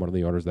payroll, if I'm one of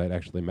the owners that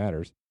actually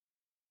matters?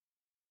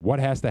 What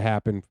has to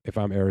happen if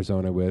I'm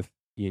Arizona with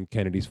Ian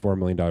Kennedy's $4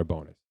 million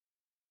bonus?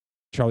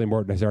 Charlie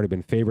Morton has already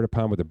been favored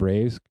upon with the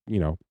Braves.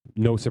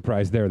 No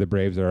surprise there. The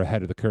Braves are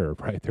ahead of the curve,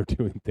 right? They're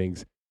doing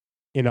things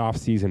in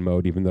off-season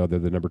mode, even though they're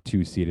the number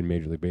 2 seed in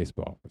Major League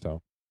Baseball.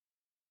 So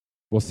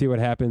we'll see what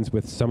happens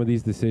with some of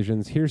these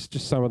decisions. Here's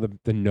just some of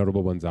the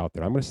notable ones out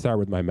there. I'm going to start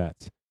with my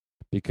Mets.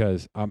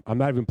 because I'm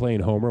not even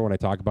playing homer when I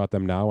talk about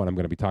them now, and I'm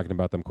going to be talking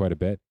about them quite a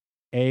bit.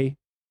 A,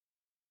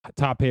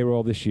 top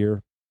payroll this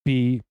year.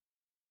 B,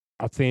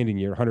 outstanding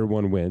year,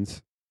 101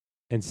 wins.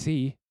 And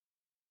C,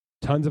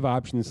 tons of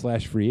options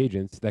 / free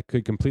agents that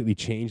could completely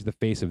change the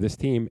face of this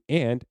team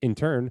and, in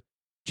turn,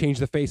 change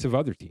the face of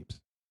other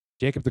teams.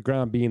 Jacob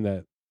deGrom being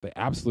the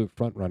absolute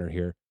front runner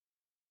here.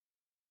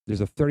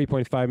 There's a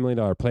 $30.5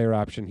 million player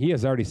option. He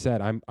has already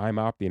said, I'm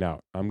opting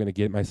out. I'm going to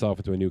get myself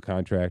into a new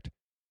contract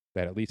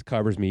that at least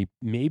covers me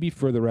maybe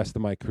for the rest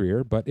of my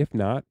career. But if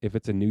not, if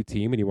it's a new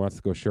team and he wants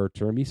to go short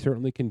term, he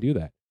certainly can do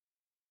that.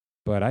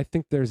 But I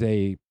think there's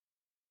a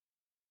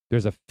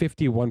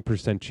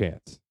 51%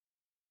 chance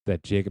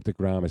that Jacob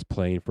deGrom is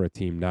playing for a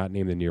team not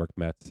named the New York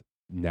Mets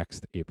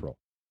next April.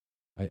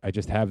 I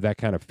just have that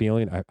kind of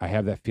feeling. I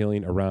have that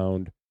feeling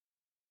around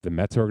the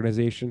Mets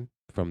organization,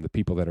 from the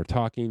people that are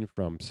talking,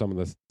 from some of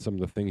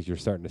the things you're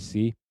starting to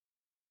see.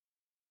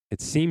 It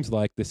seems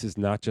like this is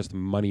not just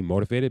money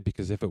motivated,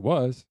 because if it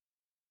was,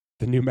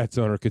 the new Mets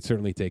owner could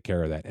certainly take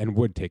care of that and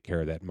would take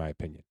care of that, in my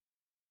opinion.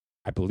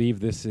 I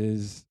believe this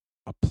is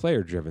a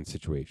player-driven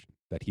situation,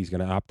 that he's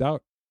going to opt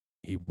out.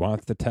 He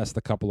wants to test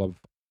a couple of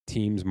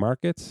teams'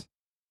 markets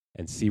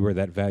and see where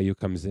that value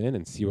comes in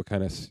and see what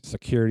kind of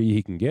security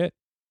he can get.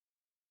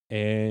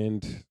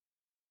 And,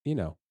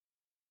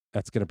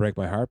 that's going to break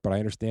my heart, but I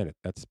understand it.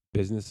 That's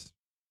business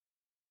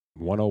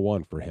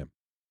 101 for him.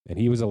 And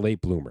he was a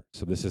late bloomer.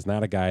 So this is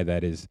not a guy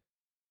that is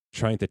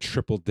trying to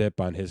triple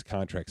dip on his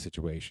contract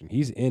situation.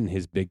 He's in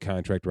his big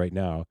contract right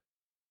now,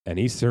 and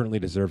he certainly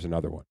deserves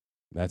another one.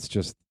 That's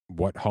just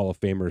what Hall of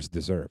Famers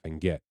deserve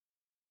and get.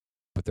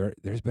 But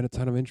there's been a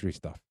ton of injury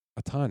stuff,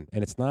 a ton.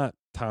 And it's not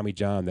Tommy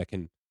John that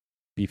can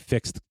be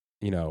fixed,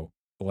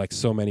 like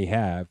so many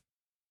have,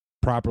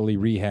 properly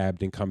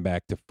rehabbed and come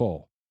back to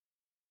full.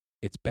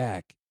 It's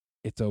back.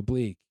 It's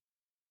oblique.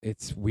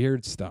 It's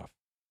weird stuff.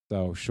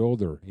 So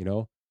shoulder,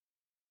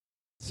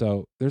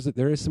 So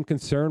there is some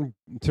concern,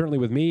 certainly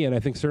with me, and I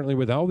think certainly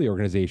with all the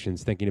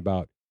organizations thinking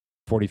about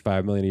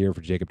 $45 million a year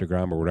for Jacob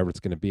deGrom or whatever it's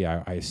going to be.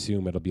 I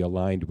assume it'll be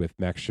aligned with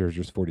Max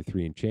Scherzer's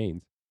 43 and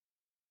change.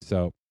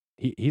 So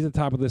he's at the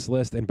top of this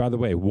list. And by the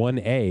way,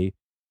 1A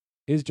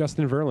is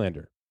Justin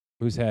Verlander,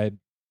 who's had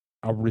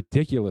a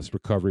ridiculous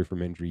recovery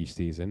from injury each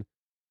season.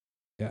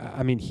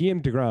 I mean, he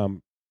and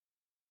deGrom,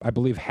 I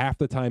believe half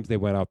the times they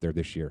went out there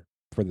this year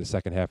for the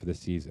second half of the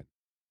season,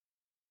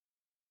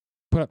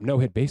 put up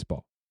no-hit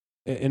baseball.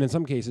 And in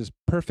some cases,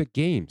 perfect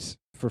games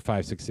for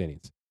 5-6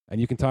 innings. And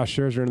you can toss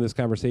Scherzer into this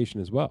conversation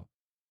as well.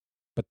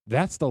 But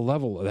that's the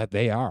level that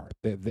they are.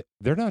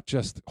 They're not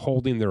just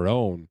holding their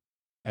own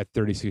at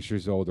 36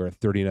 years old or at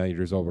 39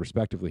 years old,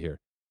 respectively here.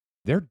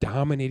 They're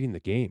dominating the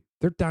game.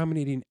 They're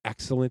dominating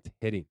excellent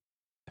hitting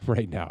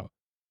right now.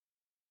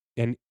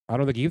 And I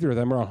don't think either of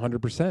them are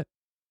 100%.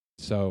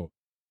 So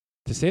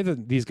to say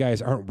that these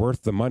guys aren't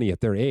worth the money at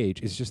their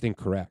age is just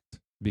incorrect,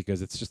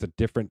 because it's just a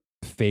different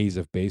phase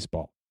of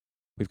baseball.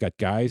 We've got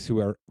guys who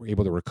are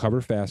able to recover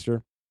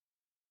faster,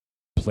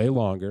 play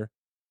longer,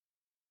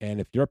 and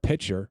if you're a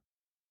pitcher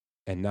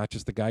and not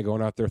just the guy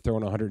going out there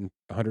throwing 100,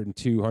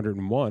 102,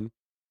 101,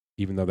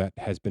 even though that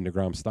has been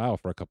deGrom's style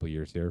for a couple of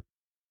years here,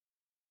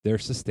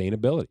 there's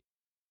sustainability.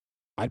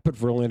 I'd put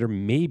Verlander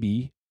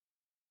maybe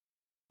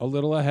a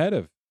little ahead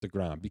of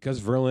deGrom,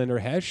 because Verlander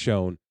has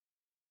shown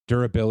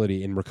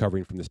durability in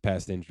recovering from this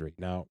past injury.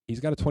 Now, he's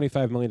got a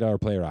 $25 million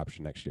player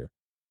option next year.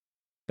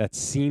 That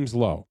seems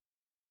low.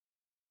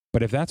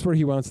 But if that's where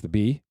he wants to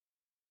be,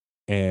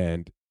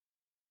 and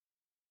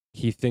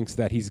he thinks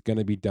that he's going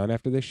to be done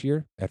after this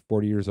year, at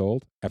 40 years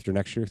old, after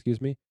next year,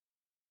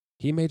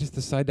 he may just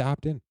decide to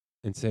opt in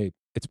and say,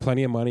 it's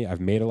plenty of money. I've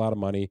made a lot of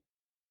money.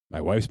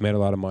 My wife's made a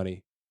lot of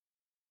money.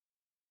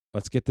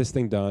 Let's get this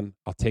thing done.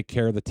 I'll take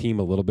care of the team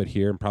a little bit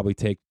here and probably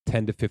take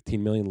 10 to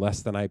 15 million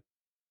less than I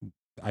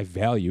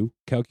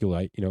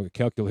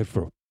calculate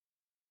for.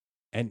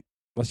 And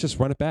let's just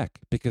run it back,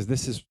 because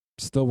this is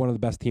still one of the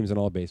best teams in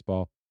all of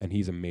baseball, and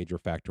he's a major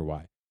factor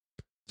why.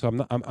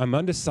 So I'm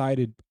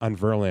undecided on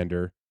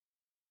Verlander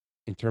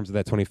in terms of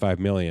that 25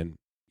 million,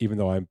 even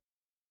though I'm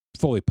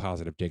fully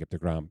positive Jacob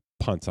deGrom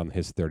punts on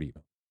his 30.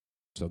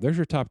 So there's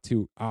your top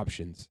two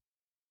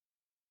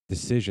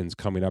decisions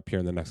coming up here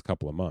in the next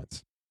couple of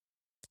months.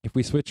 If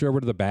we switch over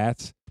to the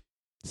bats,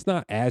 it's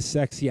not as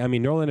sexy. I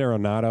mean, Nolan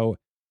Arenado,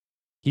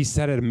 he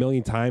said it a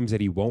million times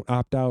that he won't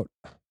opt out.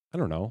 I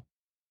don't know.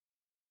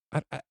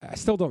 I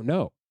still don't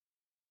know.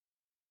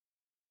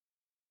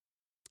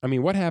 I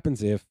mean, what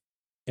happens if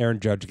Aaron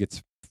Judge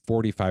gets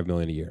 $45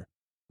 million a year?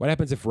 What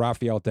happens if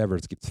Rafael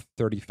Devers gets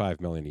 $35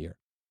 million a year?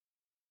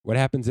 What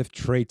happens if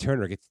Trey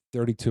Turner gets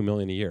 $32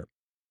 million a year?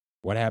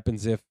 What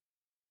happens if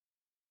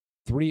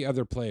 3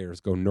 other players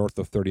go north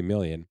of $30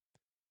 million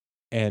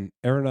and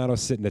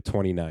Arenado's sitting at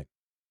 29,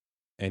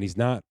 and he's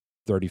not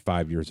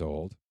 35 years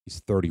old,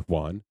 he's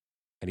 31,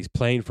 and he's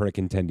playing for a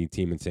contending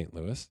team in St.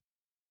 Louis?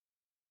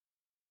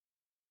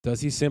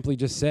 Does he simply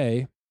just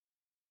say,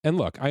 and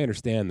look, I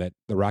understand that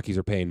the Rockies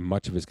are paying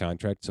much of his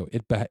contract, so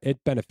it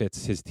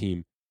benefits his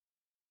team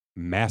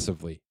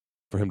massively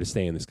for him to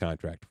stay in this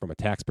contract from a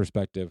tax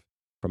perspective,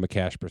 from a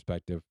cash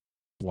perspective,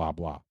 blah,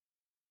 blah.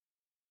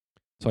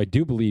 So I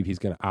do believe he's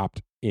going to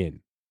opt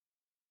in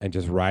and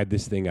just ride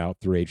this thing out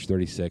through age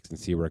 36 and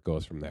see where it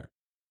goes from there.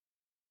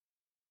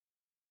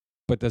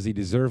 But does he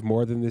deserve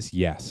more than this?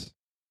 Yes.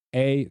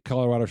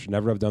 Colorado should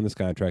never have done this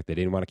contract. They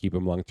didn't want to keep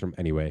him long-term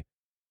anyway.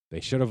 They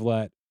should have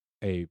let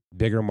a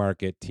bigger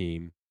market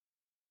team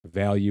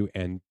value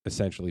and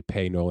essentially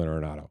pay Nolan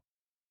Arenado.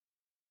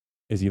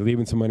 Is he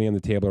leaving some money on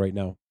the table right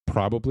now?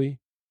 Probably.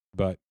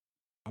 But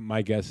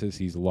my guess is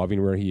he's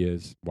loving where he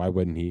is. Why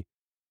wouldn't he?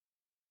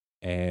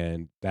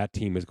 And that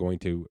team is going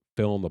to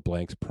fill in the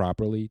blanks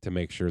properly to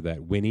make sure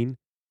that winning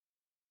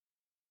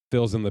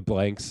fills in the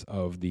blanks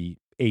of the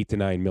 $8 to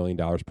 $9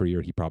 million per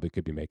year he probably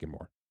could be making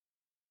more.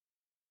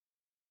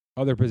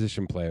 Other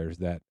position players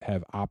that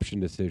have option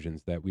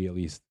decisions that we at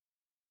least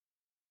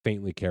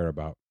faintly care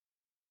about.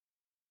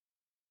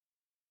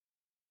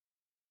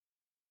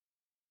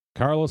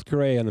 Carlos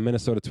Correa and the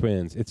Minnesota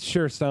Twins. It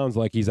sure sounds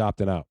like he's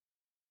opting out,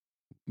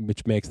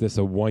 which makes this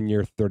a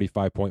 1-year,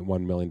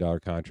 $35.1 million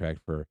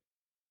contract for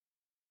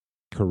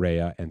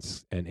Correa and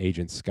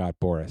agent Scott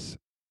Boras.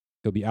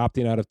 He'll be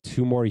opting out of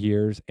 2 more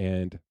years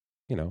and,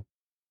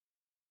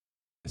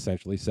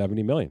 essentially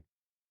 $70 million.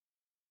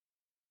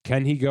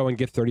 Can he go and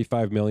get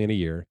 $35 million a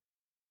year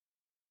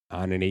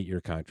on an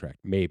 8-year contract?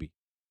 Maybe.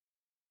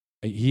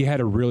 He had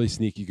a really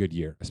sneaky good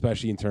year,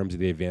 especially in terms of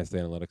the advanced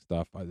analytics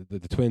stuff.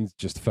 The Twins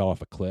just fell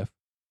off a cliff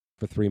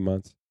for 3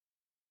 months.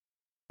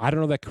 I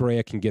don't know that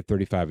Correa can get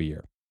 35 a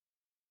year.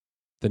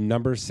 The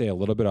numbers say a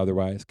little bit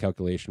otherwise,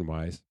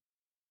 calculation-wise.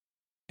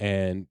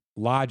 And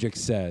logic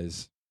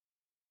says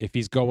if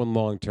he's going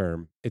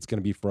long-term, it's going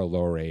to be for a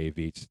lower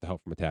AAV just to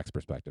help from a tax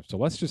perspective. So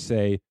let's just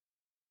say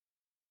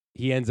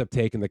he ends up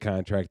taking the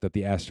contract that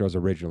the Astros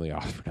originally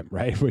offered him,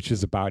 right? Which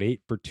is about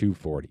 8 for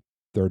 $240,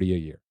 $30 a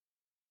year.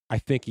 I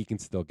think he can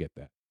still get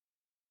that.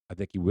 I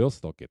think he will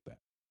still get that.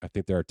 I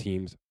think there are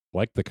teams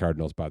like the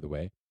Cardinals, by the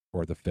way,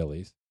 or the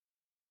Phillies,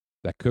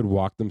 that could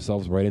walk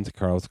themselves right into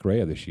Carlos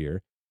Correa this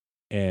year,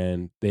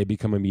 and they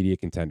become immediate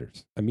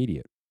contenders.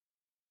 Immediate.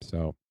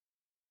 So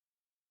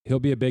he'll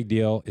be a big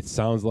deal. It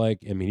sounds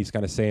like, he's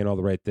kind of saying all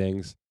the right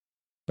things,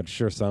 but it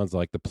sure sounds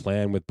like the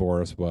plan with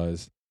Boras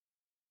was,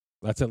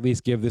 let's at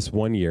least give this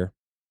 1 year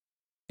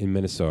in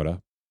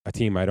Minnesota, a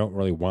team I don't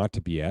really want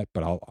to be at,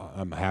 but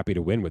I'm happy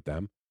to win with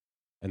them.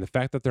 And the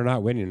fact that they're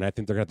not winning, and I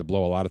think they're going to have to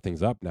blow a lot of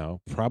things up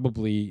now,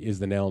 probably is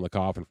the nail in the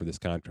coffin for this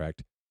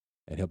contract.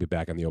 And he'll be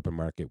back on the open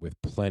market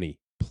with plenty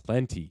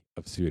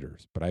of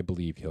suitors. But I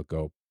believe he'll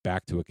go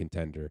back to a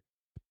contender,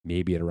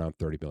 maybe at around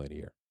 $30 million a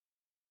year.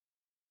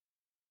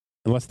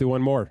 And let's do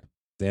one more.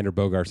 Xander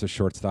Bogaerts, a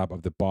shortstop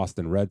of the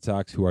Boston Red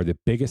Sox, who are the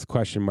biggest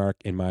question mark,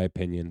 in my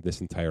opinion, this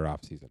entire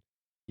offseason.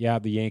 Yeah,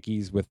 the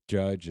Yankees with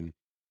Judge, and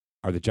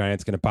are the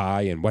Giants going to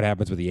buy? And what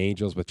happens with the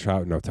Angels with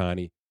Trout and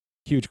Ohtani?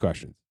 Huge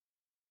questions.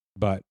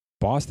 But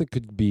Boston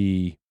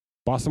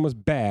was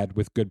bad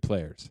with good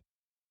players.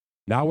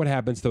 Now what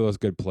happens to those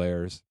good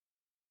players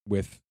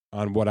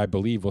on what I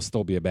believe will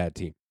still be a bad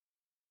team?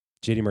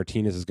 JD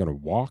Martinez is going to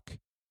walk.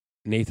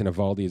 Nathan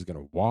Eovaldi is going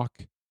to walk.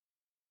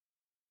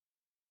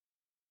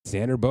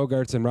 Xander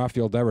Bogaerts and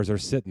Rafael Devers are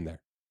sitting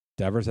there.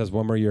 Devers has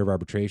 1 more year of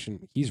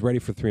arbitration. He's ready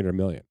for $300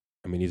 million.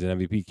 He's an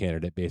MVP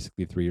candidate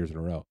basically 3 years in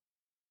a row.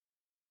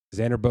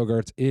 Xander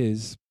Bogaerts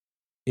is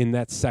in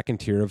that second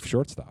tier of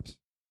shortstops.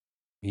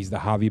 He's the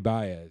Javi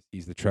Baez.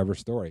 He's the Trevor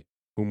Story,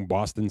 whom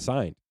Boston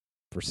signed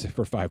for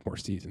 5 more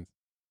seasons.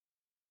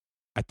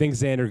 I think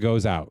Xander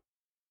goes out.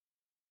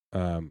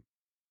 I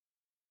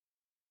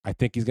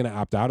think he's going to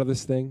opt out of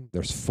this thing.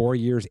 There's 4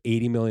 years,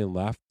 $80 million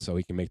left, so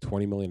he can make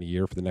 $20 million a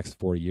year for the next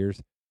 4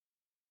 years.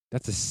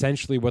 That's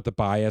essentially what the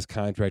Baez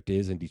contract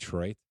is in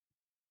Detroit.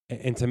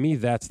 And to me,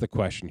 that's the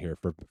question here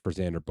for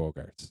Xander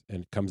Bogaerts.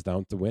 And it comes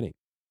down to winning.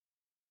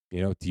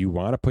 Do you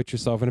want to put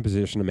yourself in a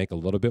position to make a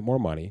little bit more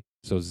money?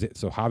 So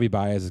Javi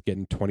Baez is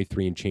getting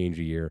 23 and change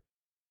a year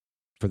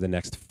for the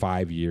next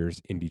 5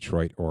 years in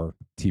Detroit or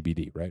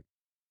TBD, right?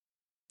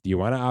 Do you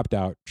want to opt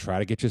out, try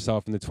to get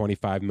yourself in the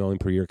 $25 million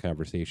per year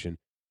conversation,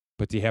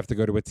 but do you have to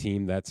go to a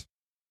team that's,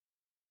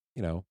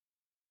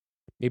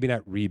 maybe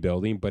not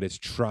rebuilding, but it's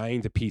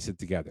trying to piece it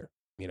together?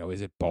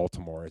 Is it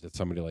Baltimore? Is it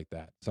somebody like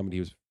that? Somebody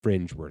who's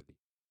fringe worthy?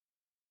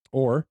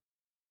 Or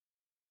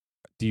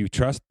do you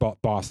trust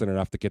Boston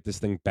enough to get this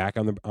thing back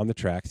on the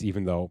tracks,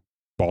 even though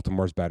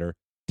Baltimore's better,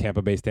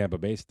 Tampa Bay's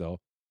still?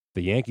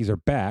 The Yankees are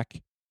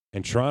back,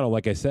 and Toronto,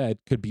 like I said,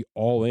 could be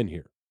all in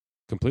here,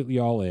 completely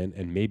all in,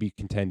 and maybe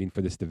contending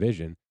for this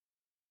division,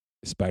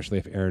 especially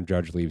if Aaron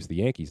Judge leaves the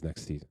Yankees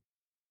next season.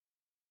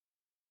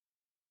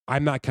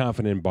 I'm not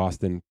confident in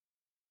Boston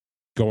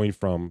going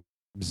from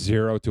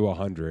 0 to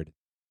 100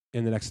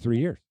 in the next 3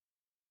 years.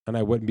 And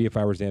I wouldn't be if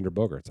I were Xander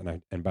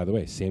Bogaerts. And by the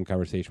way, same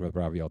conversation with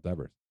Rafael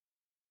Devers.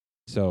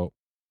 So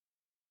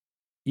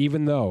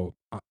even though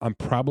I'm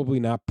probably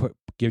not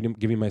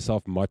giving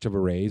myself much of a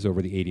raise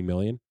over the $80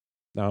 million,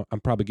 now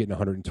I'm probably getting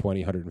 120,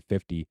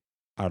 150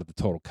 out of the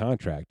total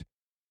contract,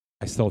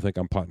 I still think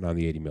I'm punting on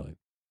the $80 million.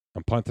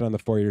 I'm punting on the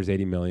 4 years,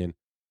 $80 million.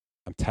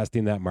 I'm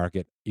testing that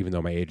market, even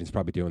though my agent's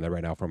probably doing that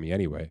right now for me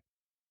anyway.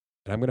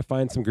 and I'm going to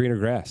find some greener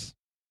grass,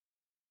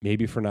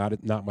 maybe for not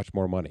much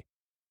more money.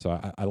 So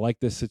I like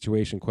this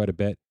situation quite a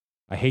bit.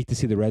 I hate to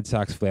see the Red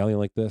Sox flailing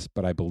like this,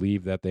 but I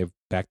believe that they've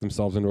backed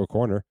themselves into a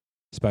corner,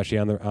 especially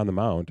on the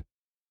mound,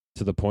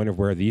 to the point of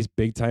where these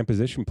big-time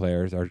position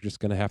players are just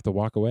going to have to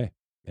walk away.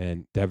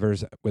 And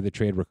Devers with a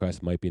trade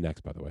request might be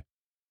next, by the way.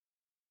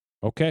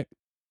 Okay.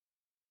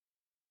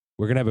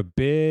 We're going to have a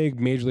big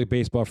Major League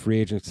Baseball free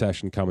agent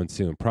session coming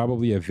soon.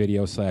 Probably a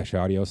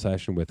video/audio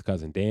session with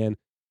Cousin Dan.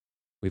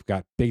 We've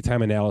got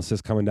big-time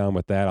analysis coming down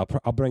with that.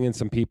 I'll bring in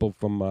some people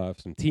from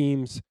some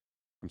teams,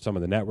 from some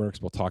of the networks.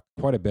 We'll talk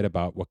quite a bit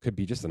about what could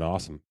be just an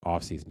awesome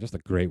offseason, just a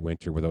great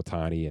winter with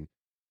Ohtani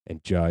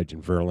and Judge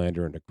and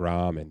Verlander and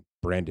DeGrom and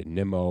Brandon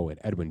Nimmo and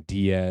Edwin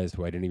Diaz,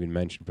 who I didn't even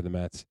mention for the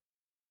Mets.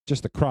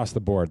 Just across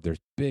the board, there's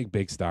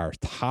big stars,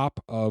 top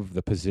of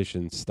the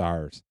position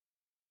stars,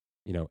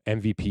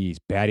 MVPs,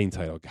 batting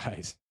title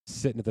guys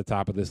sitting at the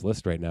top of this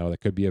list right now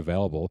that could be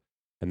available.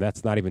 And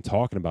that's not even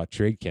talking about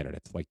trade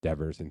candidates like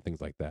Devers and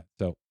things like that.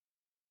 So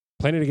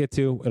plenty to get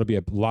to. It'll be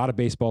a lot of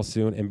baseball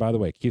soon. And by the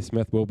way, Keith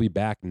Smith will be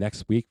back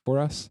next week for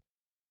us.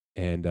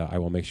 And I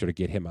will make sure to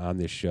get him on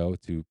this show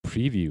to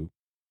preview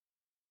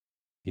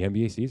the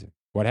NBA season.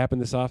 What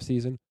happened this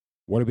offseason?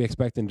 What are we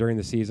expecting during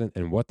the season?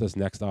 And what does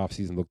next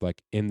offseason look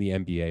like in the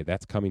NBA?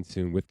 That's coming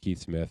soon with Keith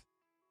Smith.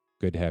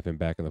 Good to have him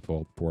back in the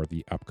fold for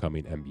the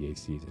upcoming NBA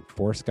season.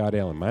 For Scott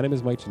Allen, my name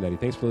is Mike Ginnitti.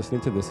 Thanks for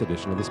listening to this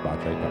edition of the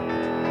Spotlight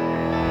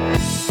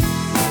Podcast.